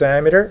outer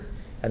diameter,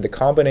 and the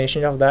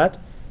combination of that,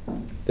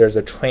 there's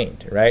a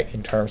trend, right,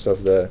 in terms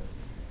of the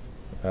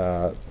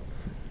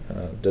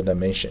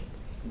dimension.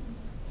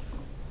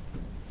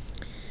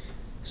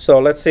 So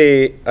let's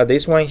say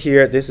this one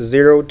here, this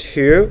 0,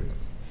 2,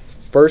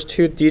 first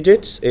 2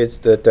 digits is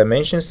the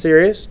dimension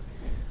series,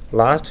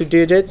 last 2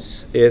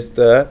 digits is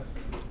the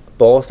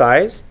ball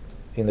size,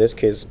 in this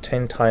case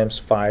 10 times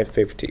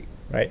 550,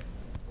 right?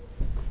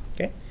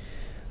 Okay.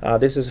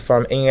 This is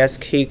from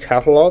NSK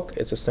catalog.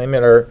 It's a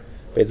similar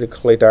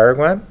basically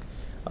diagram,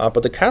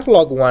 but the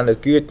catalog one, the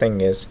good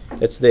thing is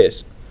it's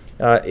this.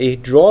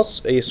 It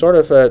draws a sort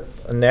of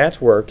a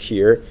network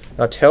here,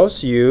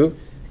 tells you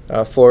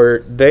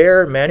for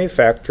their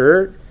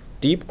manufacturer,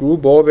 deep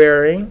groove ball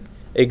bearing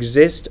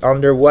exists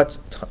under what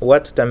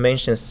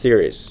dimension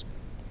series.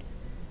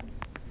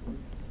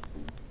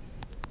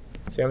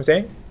 See what I'm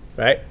saying?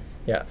 Right?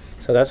 Yeah.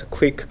 So that's a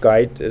quick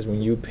guide is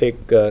when you pick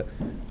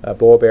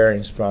ball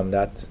bearings from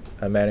that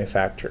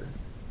manufacturer.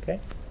 Okay.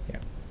 Yeah.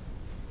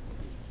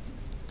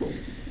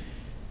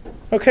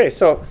 Okay.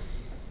 So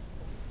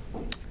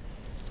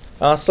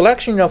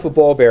selection of a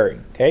ball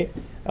bearing. Okay.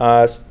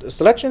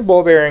 Selection of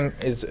ball bearing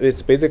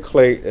is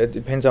basically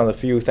depends on a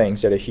few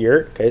things that are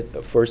here. Okay.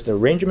 First, the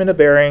arrangement of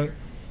bearing,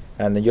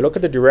 and then you look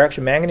at the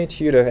direction,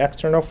 magnitude of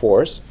external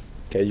force.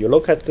 Okay. You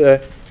look at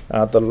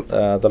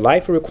the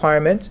life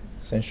requirement,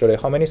 essentially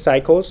how many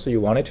cycles you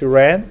want it to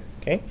run.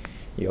 Okay.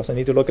 You also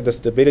need to look at the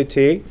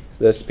stability,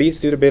 the speed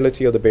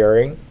suitability of the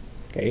bearing.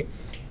 Okay.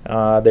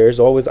 There is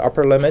always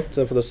upper limit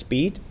of the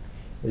speed.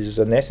 There is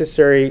a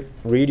necessary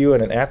radial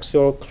and an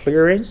axial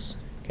clearance.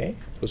 Okay.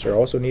 Those are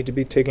also need to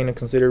be taken into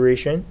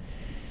consideration.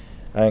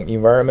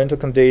 Environmental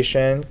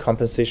condition,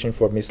 compensation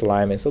for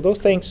misalignment. So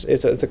those things,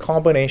 it's a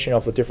combination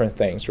of different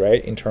things,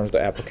 right, in terms of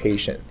the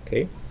application.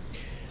 Okay.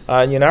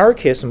 In our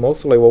case,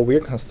 mostly what we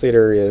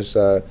consider is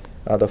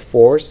the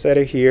force set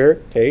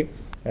here, okay,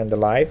 and the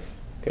life.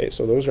 Okay,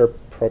 so those are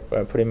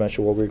pretty much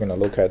what we're going to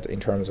look at in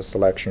terms of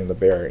selection of the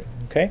bearing.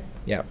 Okay,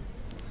 yeah.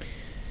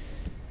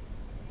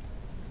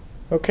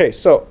 Okay,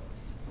 so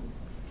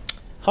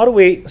how do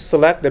we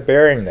select the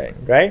bearing then,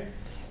 right?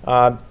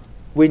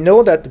 We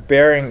know that the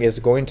bearing is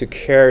going to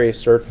carry a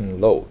certain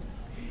load.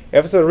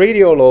 If it's a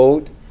radial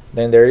load,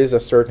 then there is a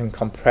certain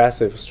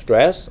compressive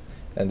stress,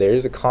 and there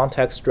is a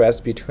contact stress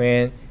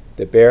between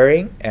the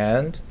bearing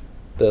and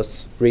the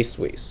wrist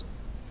width,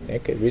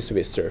 okay, wrist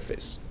width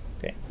surface.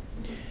 Okay.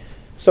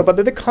 So, but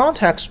the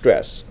contact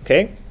stress,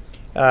 okay,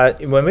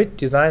 when we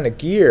designed a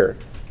gear,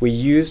 we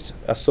used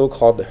a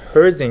so-called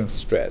Hertzing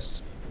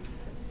stress,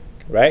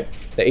 right?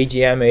 The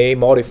AGMA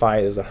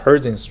modified as a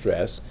Hertzing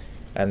stress,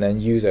 and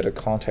then use it as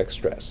a contact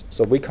stress.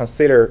 So we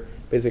consider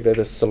basically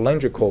the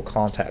cylindrical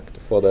contact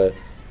for the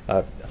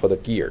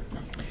gear.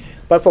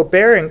 But for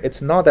bearing,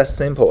 it's not that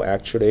simple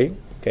actually.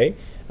 Okay.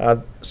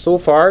 So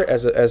far,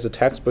 as the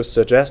textbook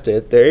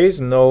suggested, there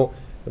is no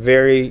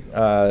very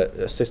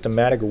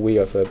systematic way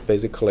of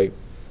basically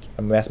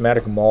a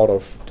mathematical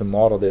model to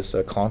model this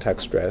contact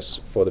stress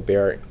for the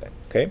bearing.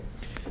 Okay.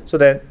 So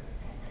then,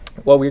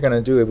 what we're going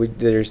to do,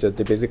 there's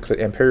the basically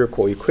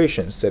empirical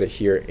equation set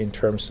here in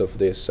terms of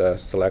this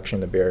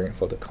selection of bearing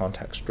for the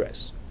contact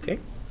stress. Okay.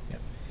 Yeah.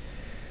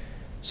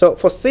 So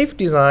for safe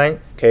design,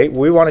 okay,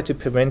 we wanted to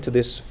prevent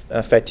this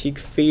fatigue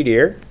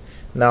failure.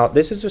 Now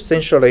this is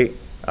essentially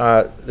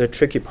the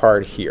tricky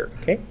part here.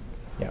 Okay.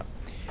 Yeah.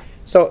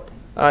 So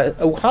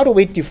how do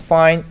we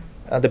define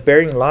the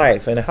bearing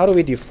life, and how do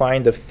we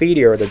define the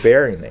failure of the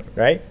bearing then,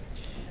 right?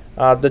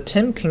 The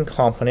Timken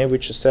company,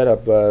 which set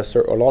up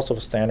lots of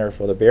standard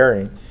for the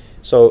bearing,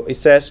 so it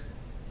says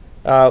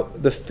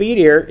the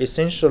failure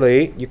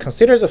essentially you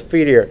consider as a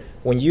failure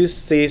when you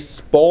see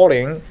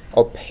spalling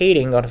or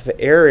padding out of the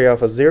area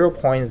of a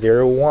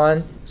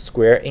 0.01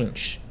 square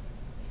inch.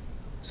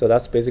 So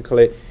that's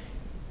basically,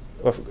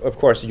 of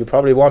course, you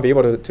probably won't be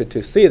able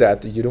to see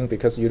that. You don't,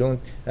 because you don't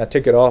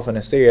take it off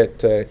and see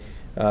it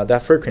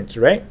that frequent,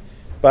 right?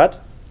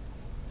 But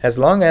as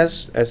long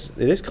as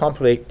it is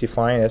completely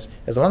defined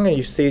as long as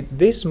you see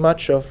this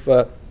much of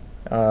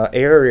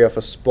area of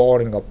a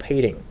spalling or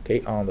padding,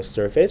 okay, on the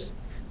surface,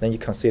 then you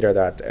consider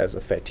that as a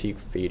fatigue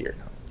failure.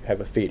 You have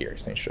a failure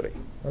essentially.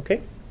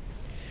 Okay.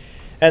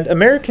 And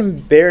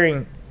American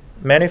Bearing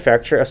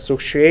Manufacturer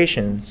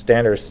Association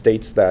standard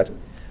states that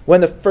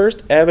when the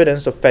first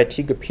evidence of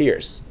fatigue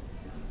appears,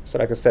 so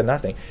like I said,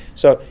 nothing.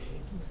 So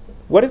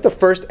what is the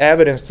first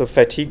evidence of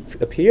fatigue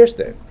appears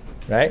then?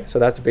 Right? So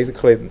that's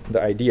basically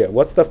the idea.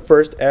 What's the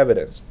first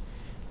evidence?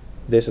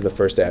 This is the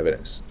first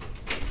evidence.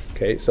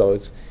 Okay, so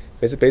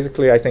it's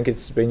basically, I think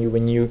it's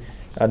when you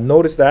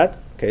notice that,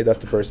 okay, that's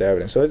the first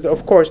evidence. So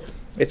of course,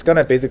 it's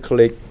gonna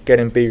basically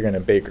getting bigger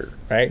and bigger,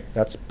 right?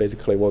 That's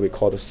basically what we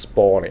call the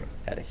spalling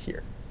at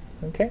here.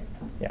 Okay,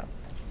 yeah.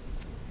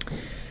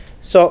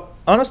 So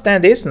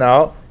understand this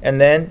now,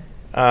 and then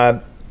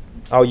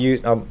I'll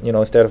use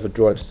instead of a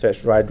draw,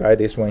 just write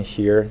this one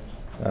here.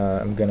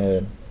 I'm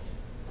gonna.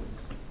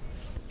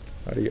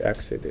 How do you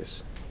exit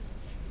this?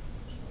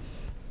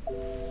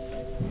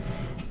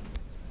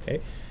 Okay.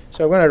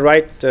 So I'm going to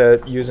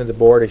write using the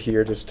board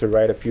here just to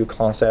write a few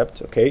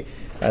concepts, okay?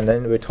 And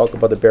then we talk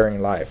about the bearing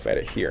life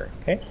right here,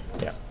 okay?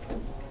 Yeah.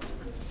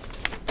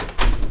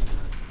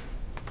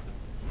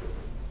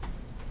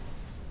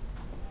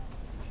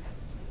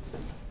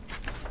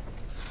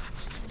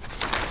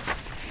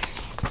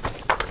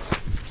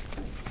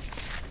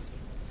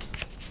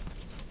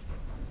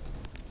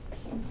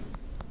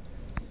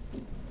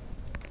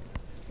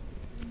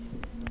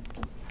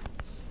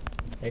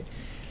 Okay.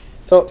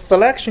 So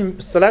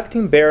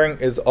selecting bearing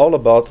is all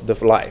about the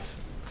life.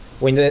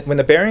 When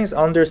the bearing is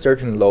under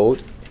certain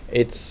load,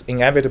 it's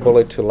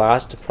inevitable to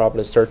last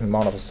probably a certain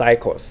amount of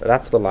cycles.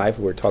 That's the life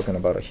we're talking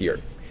about here.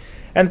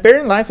 And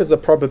bearing life is a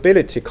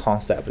probability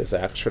concept, is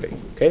actually,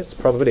 okay? It's a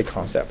probability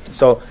concept.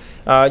 So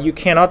you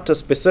cannot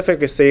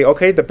specifically say,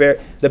 okay,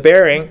 the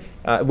bearing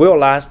will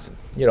last,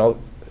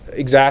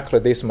 exactly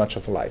this much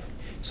of life.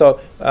 So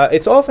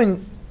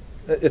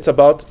it's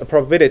about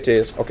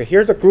probabilities. Okay,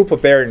 here's a group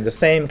of bearing, the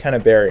same kind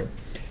of bearing.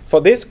 For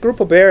this group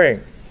of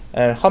bearing,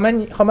 how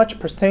much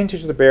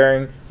percentage of the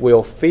bearing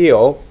will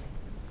fail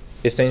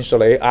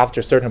essentially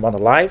after a certain amount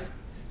of life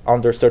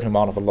under a certain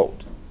amount of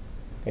load?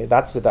 Okay,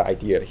 that's the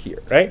idea here,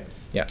 right?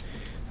 Yeah.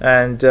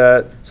 And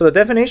so the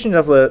definition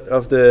of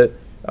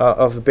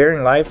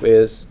bearing life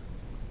is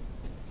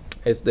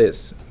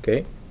this,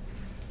 okay?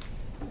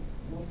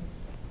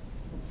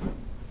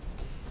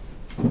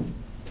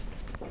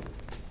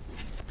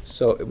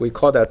 So we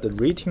call that the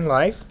rating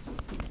life,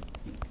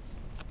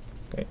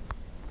 okay,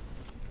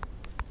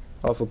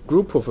 of a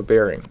group of a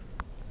bearing.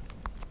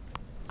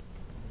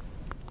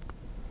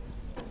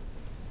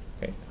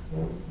 Okay.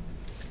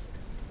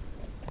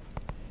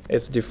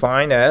 It's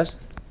defined as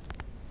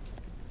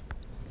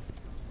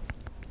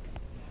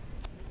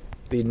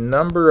the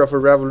number of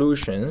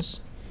revolutions,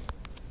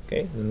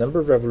 okay, the number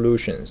of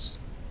revolutions,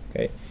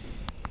 okay,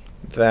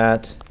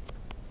 that,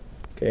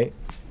 okay,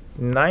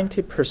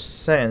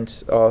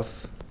 90% of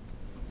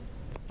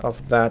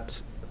that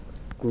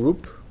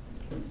group,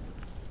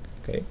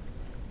 okay,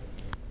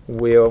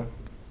 will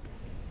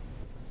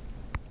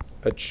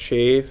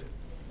achieve,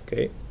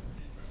 okay,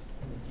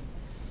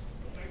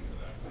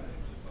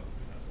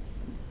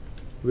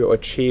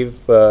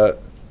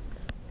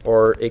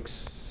 or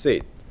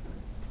exceed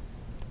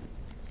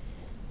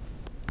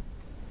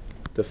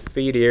the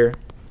failure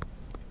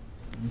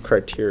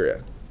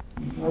criteria.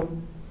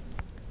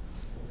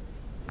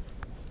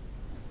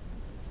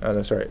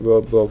 Sorry,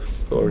 will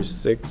or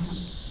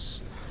 6.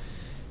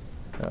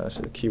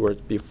 So the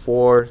keyword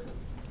before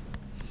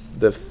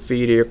the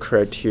failure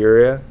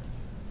criteria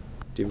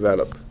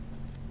develop.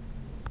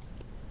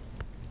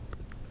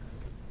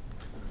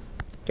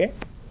 Okay,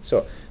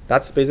 so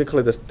that's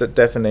basically the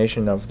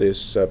definition of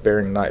this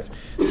bearing life.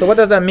 So what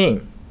does that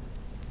mean?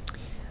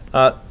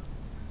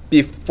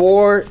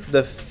 Before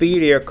the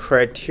failure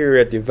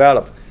criteria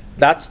develop,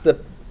 that's the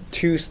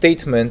two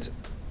statements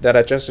that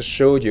I just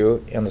showed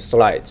you in the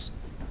slides.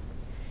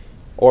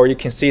 Or you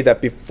can see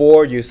that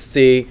before you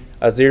see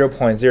a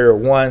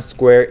 0.01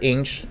 square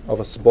inch of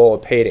a spore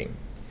painting,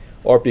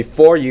 or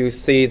before you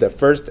see the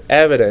first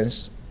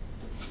evidence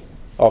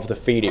of the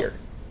failure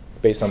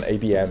based on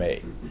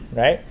ABMA,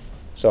 right?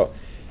 So,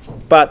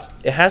 but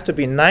it has to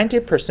be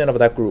 90% of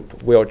that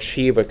group will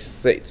achieve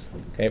exceed,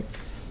 okay,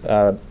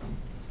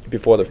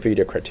 before the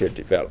failure criteria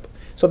develop.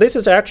 So this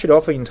is actually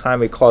often in time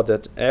we call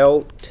that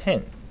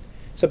L10.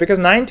 So because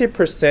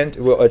 90%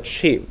 will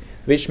achieve,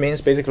 which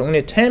means basically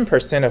only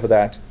 10% of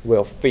that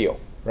will fail,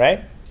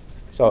 right?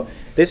 So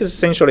this is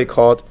essentially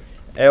called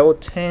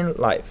L10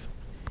 life.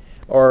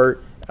 Or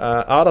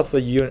out of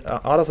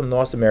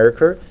North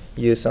America,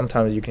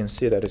 sometimes you can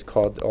see that it's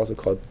also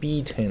called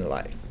B10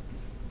 life.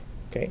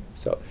 Okay,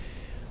 so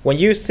when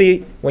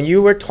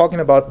you were talking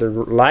about the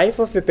life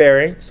of the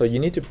bearing, so you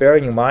need to bear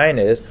in mind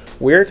is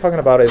we're talking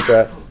about is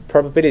a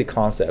probability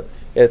concept.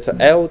 It's a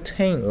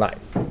L10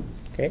 life.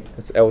 Okay,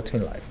 it's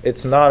L10 life.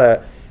 It's not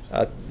a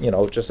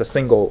just a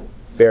single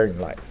bearing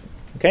life.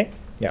 Okay,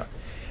 yeah,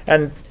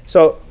 and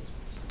so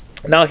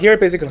now here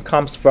basically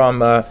comes from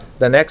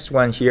the next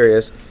one here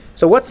is,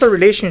 so what's the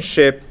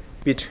relationship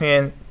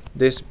between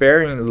this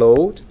bearing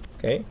load,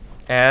 okay,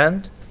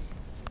 and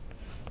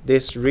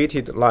this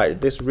rating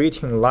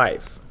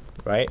life,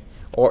 right,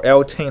 or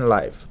L10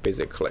 life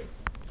basically,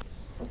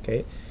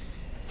 okay.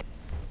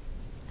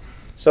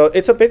 So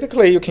it's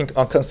basically you can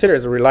consider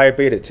as a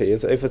reliability.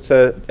 If it's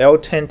a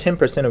L10,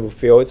 10% of a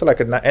field, it's like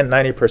a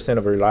 90%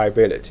 of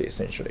reliability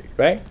essentially,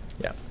 right?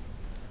 Yeah.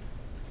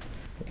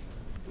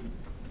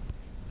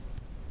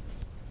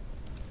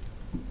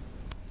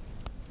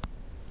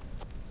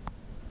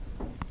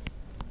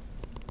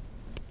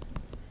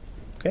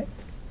 Okay.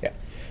 Yeah.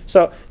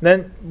 So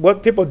then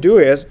what people do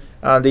is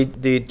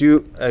they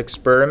do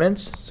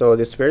experiments. So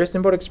this very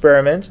simple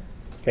experiment,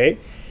 okay,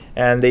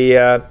 and they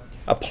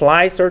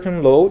apply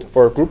certain load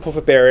for a group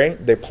of bearing.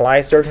 They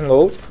apply certain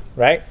load,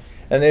 right?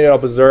 And then they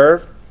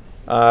observe,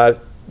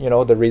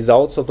 the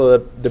results of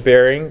the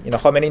bearing.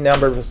 How many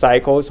number of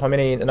cycles, how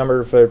many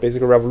number of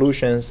basic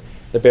revolutions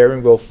the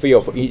bearing will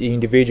feel for each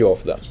individual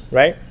of them,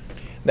 right?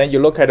 Then you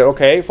look at it.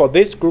 Okay, for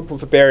this group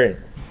of bearing,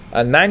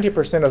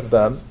 90% of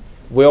them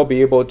will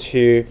be able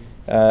to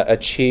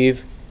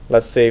achieve,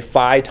 let's say,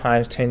 5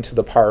 times 10 to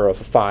the power of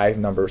 5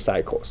 number of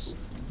cycles,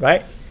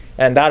 right?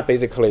 And that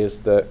basically is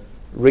the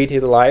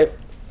rated life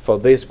for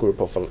this group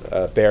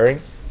of bearing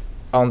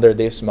under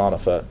this amount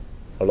of a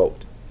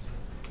load.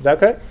 Is that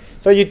okay?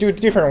 So you do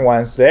different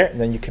ones there, and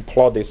then you can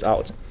plot this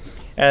out.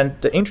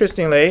 And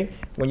interestingly,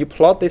 when you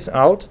plot this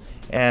out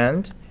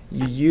and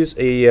you use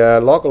a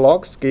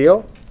log-log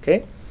scale,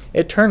 okay,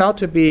 it turned out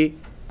to be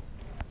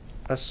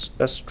a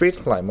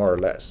straight line, more or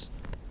less.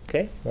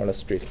 Okay, more or less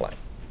straight line.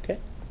 Okay,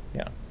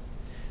 yeah.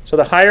 So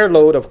the higher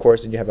load, of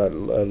course, you have the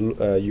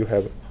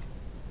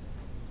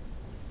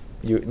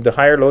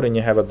higher load, and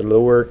you have the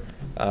lower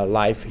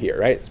life here,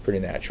 right? It's pretty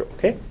natural.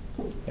 Okay,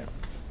 yeah.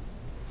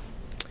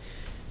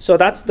 So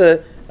that's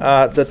the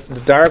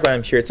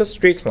diagram here. It's a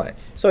straight line.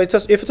 So if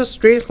it's a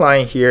straight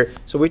line here,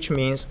 so which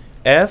means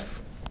F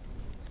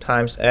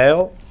times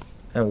L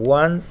and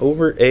 1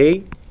 over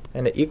A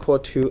and equal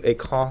to a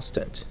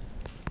constant.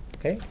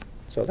 Okay,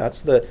 so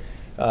that's the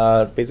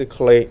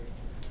basically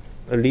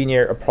a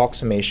linear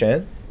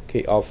approximation,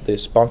 okay, of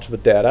this bunch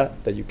of data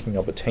that you can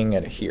obtain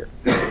at here.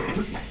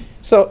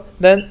 So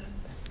then,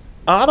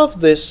 out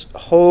of this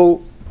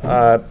whole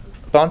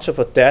bunch of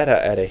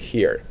data at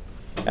here,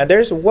 and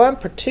there's one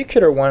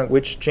particular one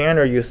which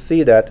generally you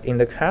see that in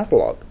the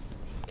catalog.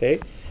 Okay,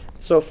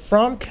 so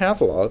from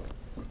catalog,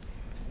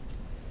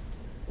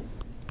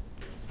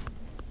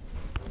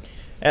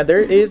 and there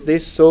is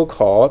this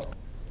so-called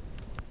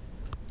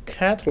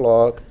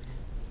catalog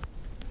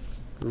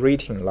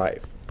rating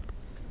life.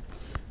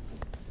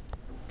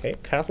 Okay,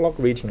 catalog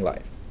rating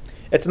life.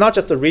 It's not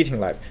just the rating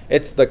life,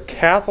 it's the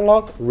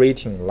catalog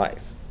rating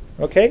life.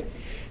 Okay,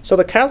 so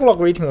the catalog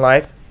rating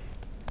life,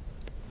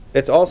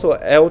 it's also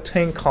an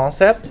L10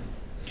 concept,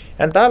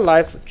 and that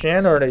life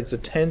generally is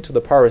 10 to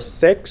the power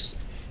 6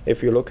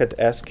 if you look at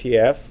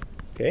SKF.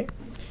 Okay,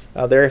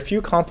 there are a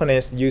few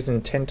companies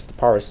using 10 to the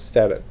power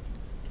 7.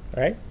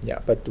 Right?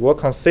 Yeah, but we'll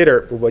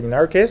consider, in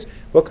our case,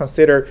 we'll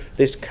consider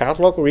this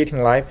catalog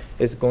rating life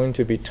is going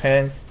to be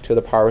 10 to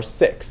the power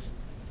 6.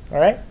 All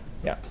right?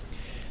 Yeah.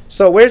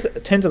 So where's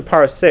 10 to the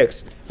power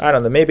 6? I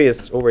don't know. Maybe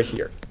it's over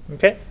here.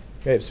 Okay?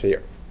 Maybe it's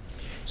here.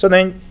 So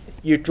then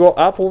you draw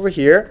up over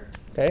here.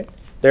 Okay?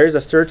 There is a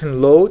certain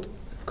load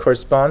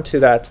correspond to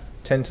that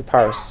 10 to the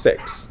power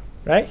 6.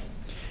 Right?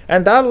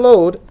 And that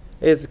load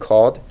is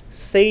called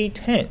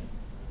C10.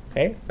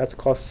 Okay? That's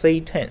called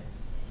C10.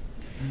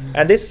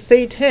 And this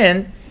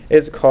C10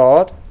 is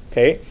called,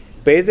 okay,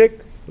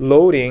 basic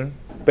load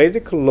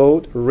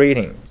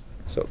rating.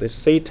 So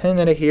this C10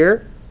 in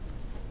here,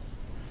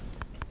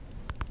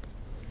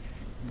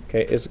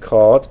 okay, is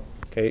called,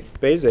 okay,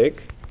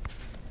 basic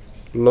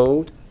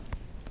load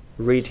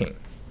rating.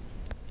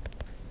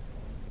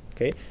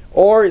 Okay,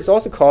 or it's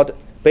also called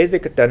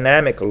basic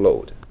dynamic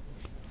load.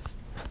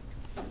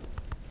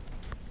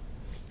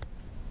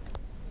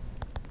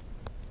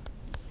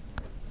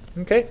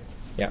 Okay,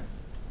 yeah.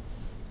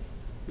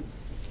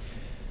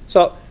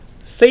 So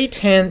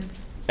C10,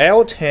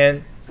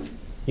 L10,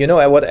 you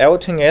know what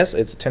L10 is?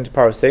 It's 10 to the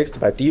power 6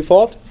 by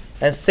default.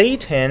 And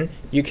C10,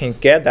 you can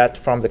get that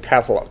from the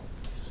catalog.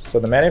 So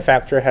the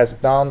manufacturer has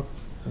done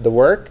the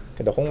work,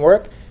 the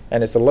homework,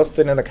 and it's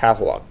listed in the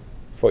catalog.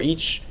 For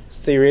each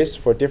series,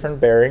 for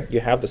different bearing, you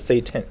have the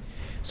C10.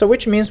 So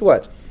which means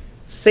what?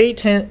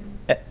 C10,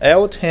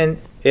 L10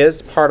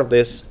 is part of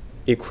this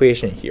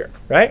equation here,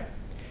 right?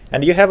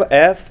 And you have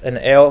F and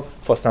L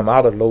for some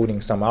other loading,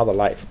 some other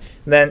life.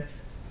 Then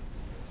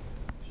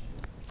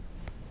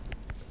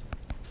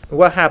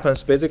what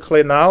happens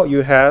basically now,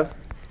 you have,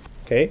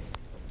 okay,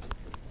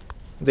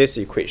 this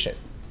equation.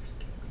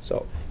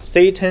 So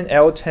C10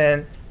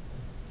 L10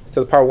 to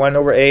the power 1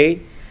 over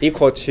A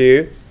equal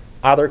to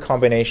other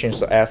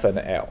combinations of F and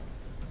L.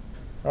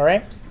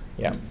 Alright?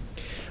 Yeah.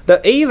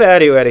 The A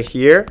value at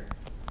here,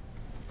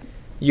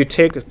 you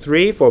take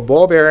 3 for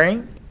ball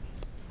bearing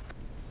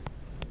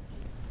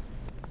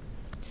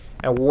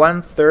and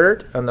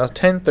 1/3 and a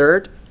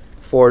 10/3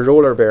 for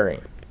roller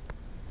bearing.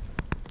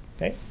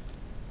 Okay?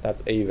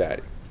 That's A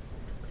value.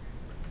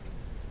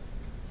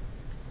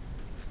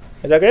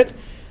 Is that good?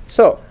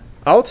 So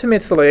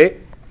ultimately,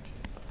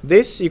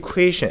 this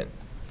equation,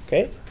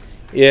 okay,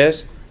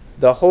 is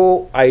the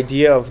whole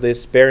idea of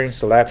this bearing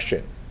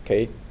selection.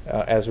 Okay,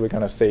 as we're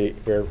gonna say,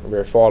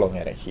 we're following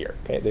it here.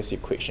 Okay, this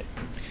equation.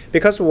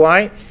 Because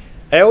why?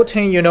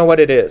 L10, you know what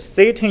it is.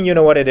 C10, you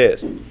know what it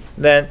is.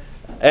 Then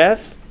F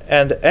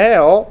and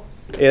L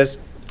is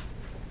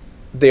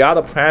the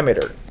other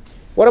parameter.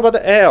 What about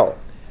the L?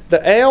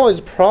 The L is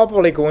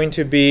probably going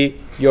to be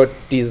your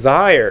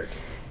desired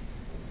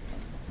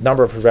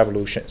number of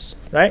revolutions,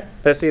 right?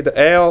 Let's see, the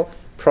L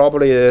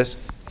probably is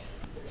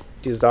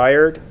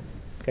desired,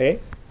 okay,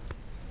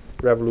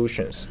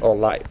 revolutions or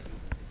life.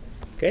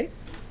 Okay?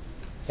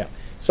 Yeah.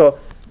 So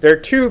there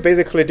are two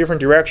basically different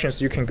directions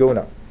you can go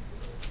now.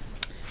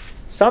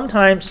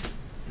 Sometimes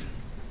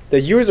the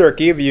user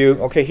give you,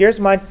 okay, here's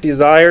my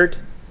desired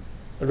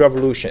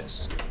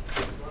revolutions,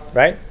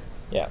 right?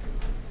 Yeah.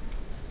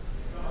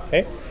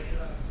 Okay.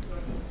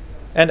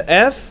 And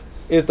F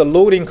is the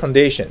loading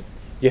condition.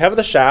 You have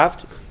the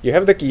shaft, you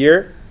have the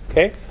gear,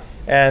 okay,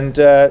 and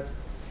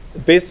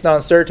based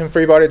on certain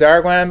free body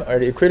diagram or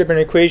the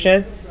equilibrium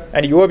equation,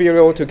 and you will be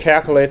able to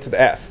calculate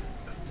the F.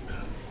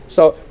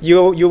 So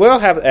you will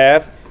have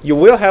F, you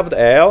will have the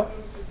L.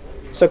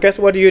 So guess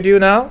what do you do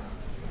now?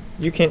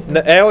 You can,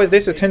 the L is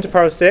this is 10 to the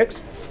power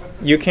 6.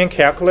 You can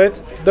calculate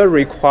the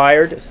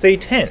required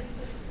C10,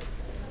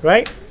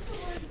 right?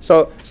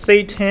 So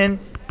C10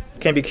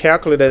 can be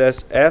calculated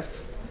as F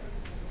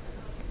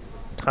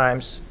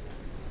times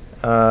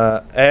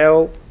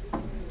L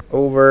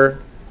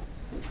over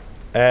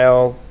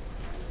L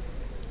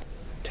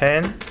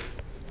 10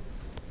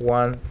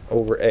 1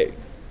 over A.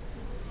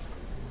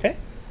 Okay?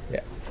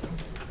 Yeah.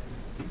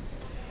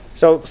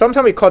 So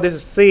sometimes we call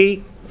this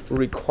C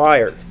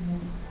required.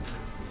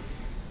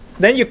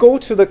 Then you go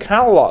to the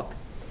catalog.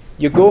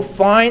 You go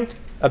find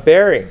a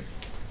bearing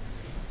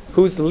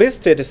whose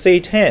listed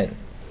C10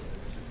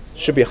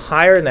 should be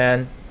higher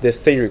than the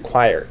C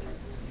required.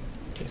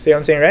 You see what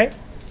I'm saying, right?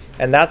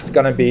 And that's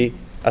going to be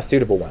a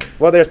suitable one.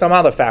 Well, there are some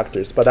other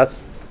factors, but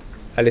that's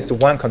at least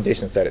one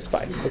condition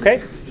satisfied.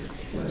 Okay?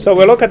 So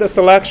we'll look at the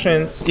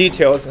selection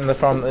details in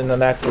the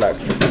next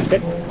lecture.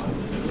 Okay?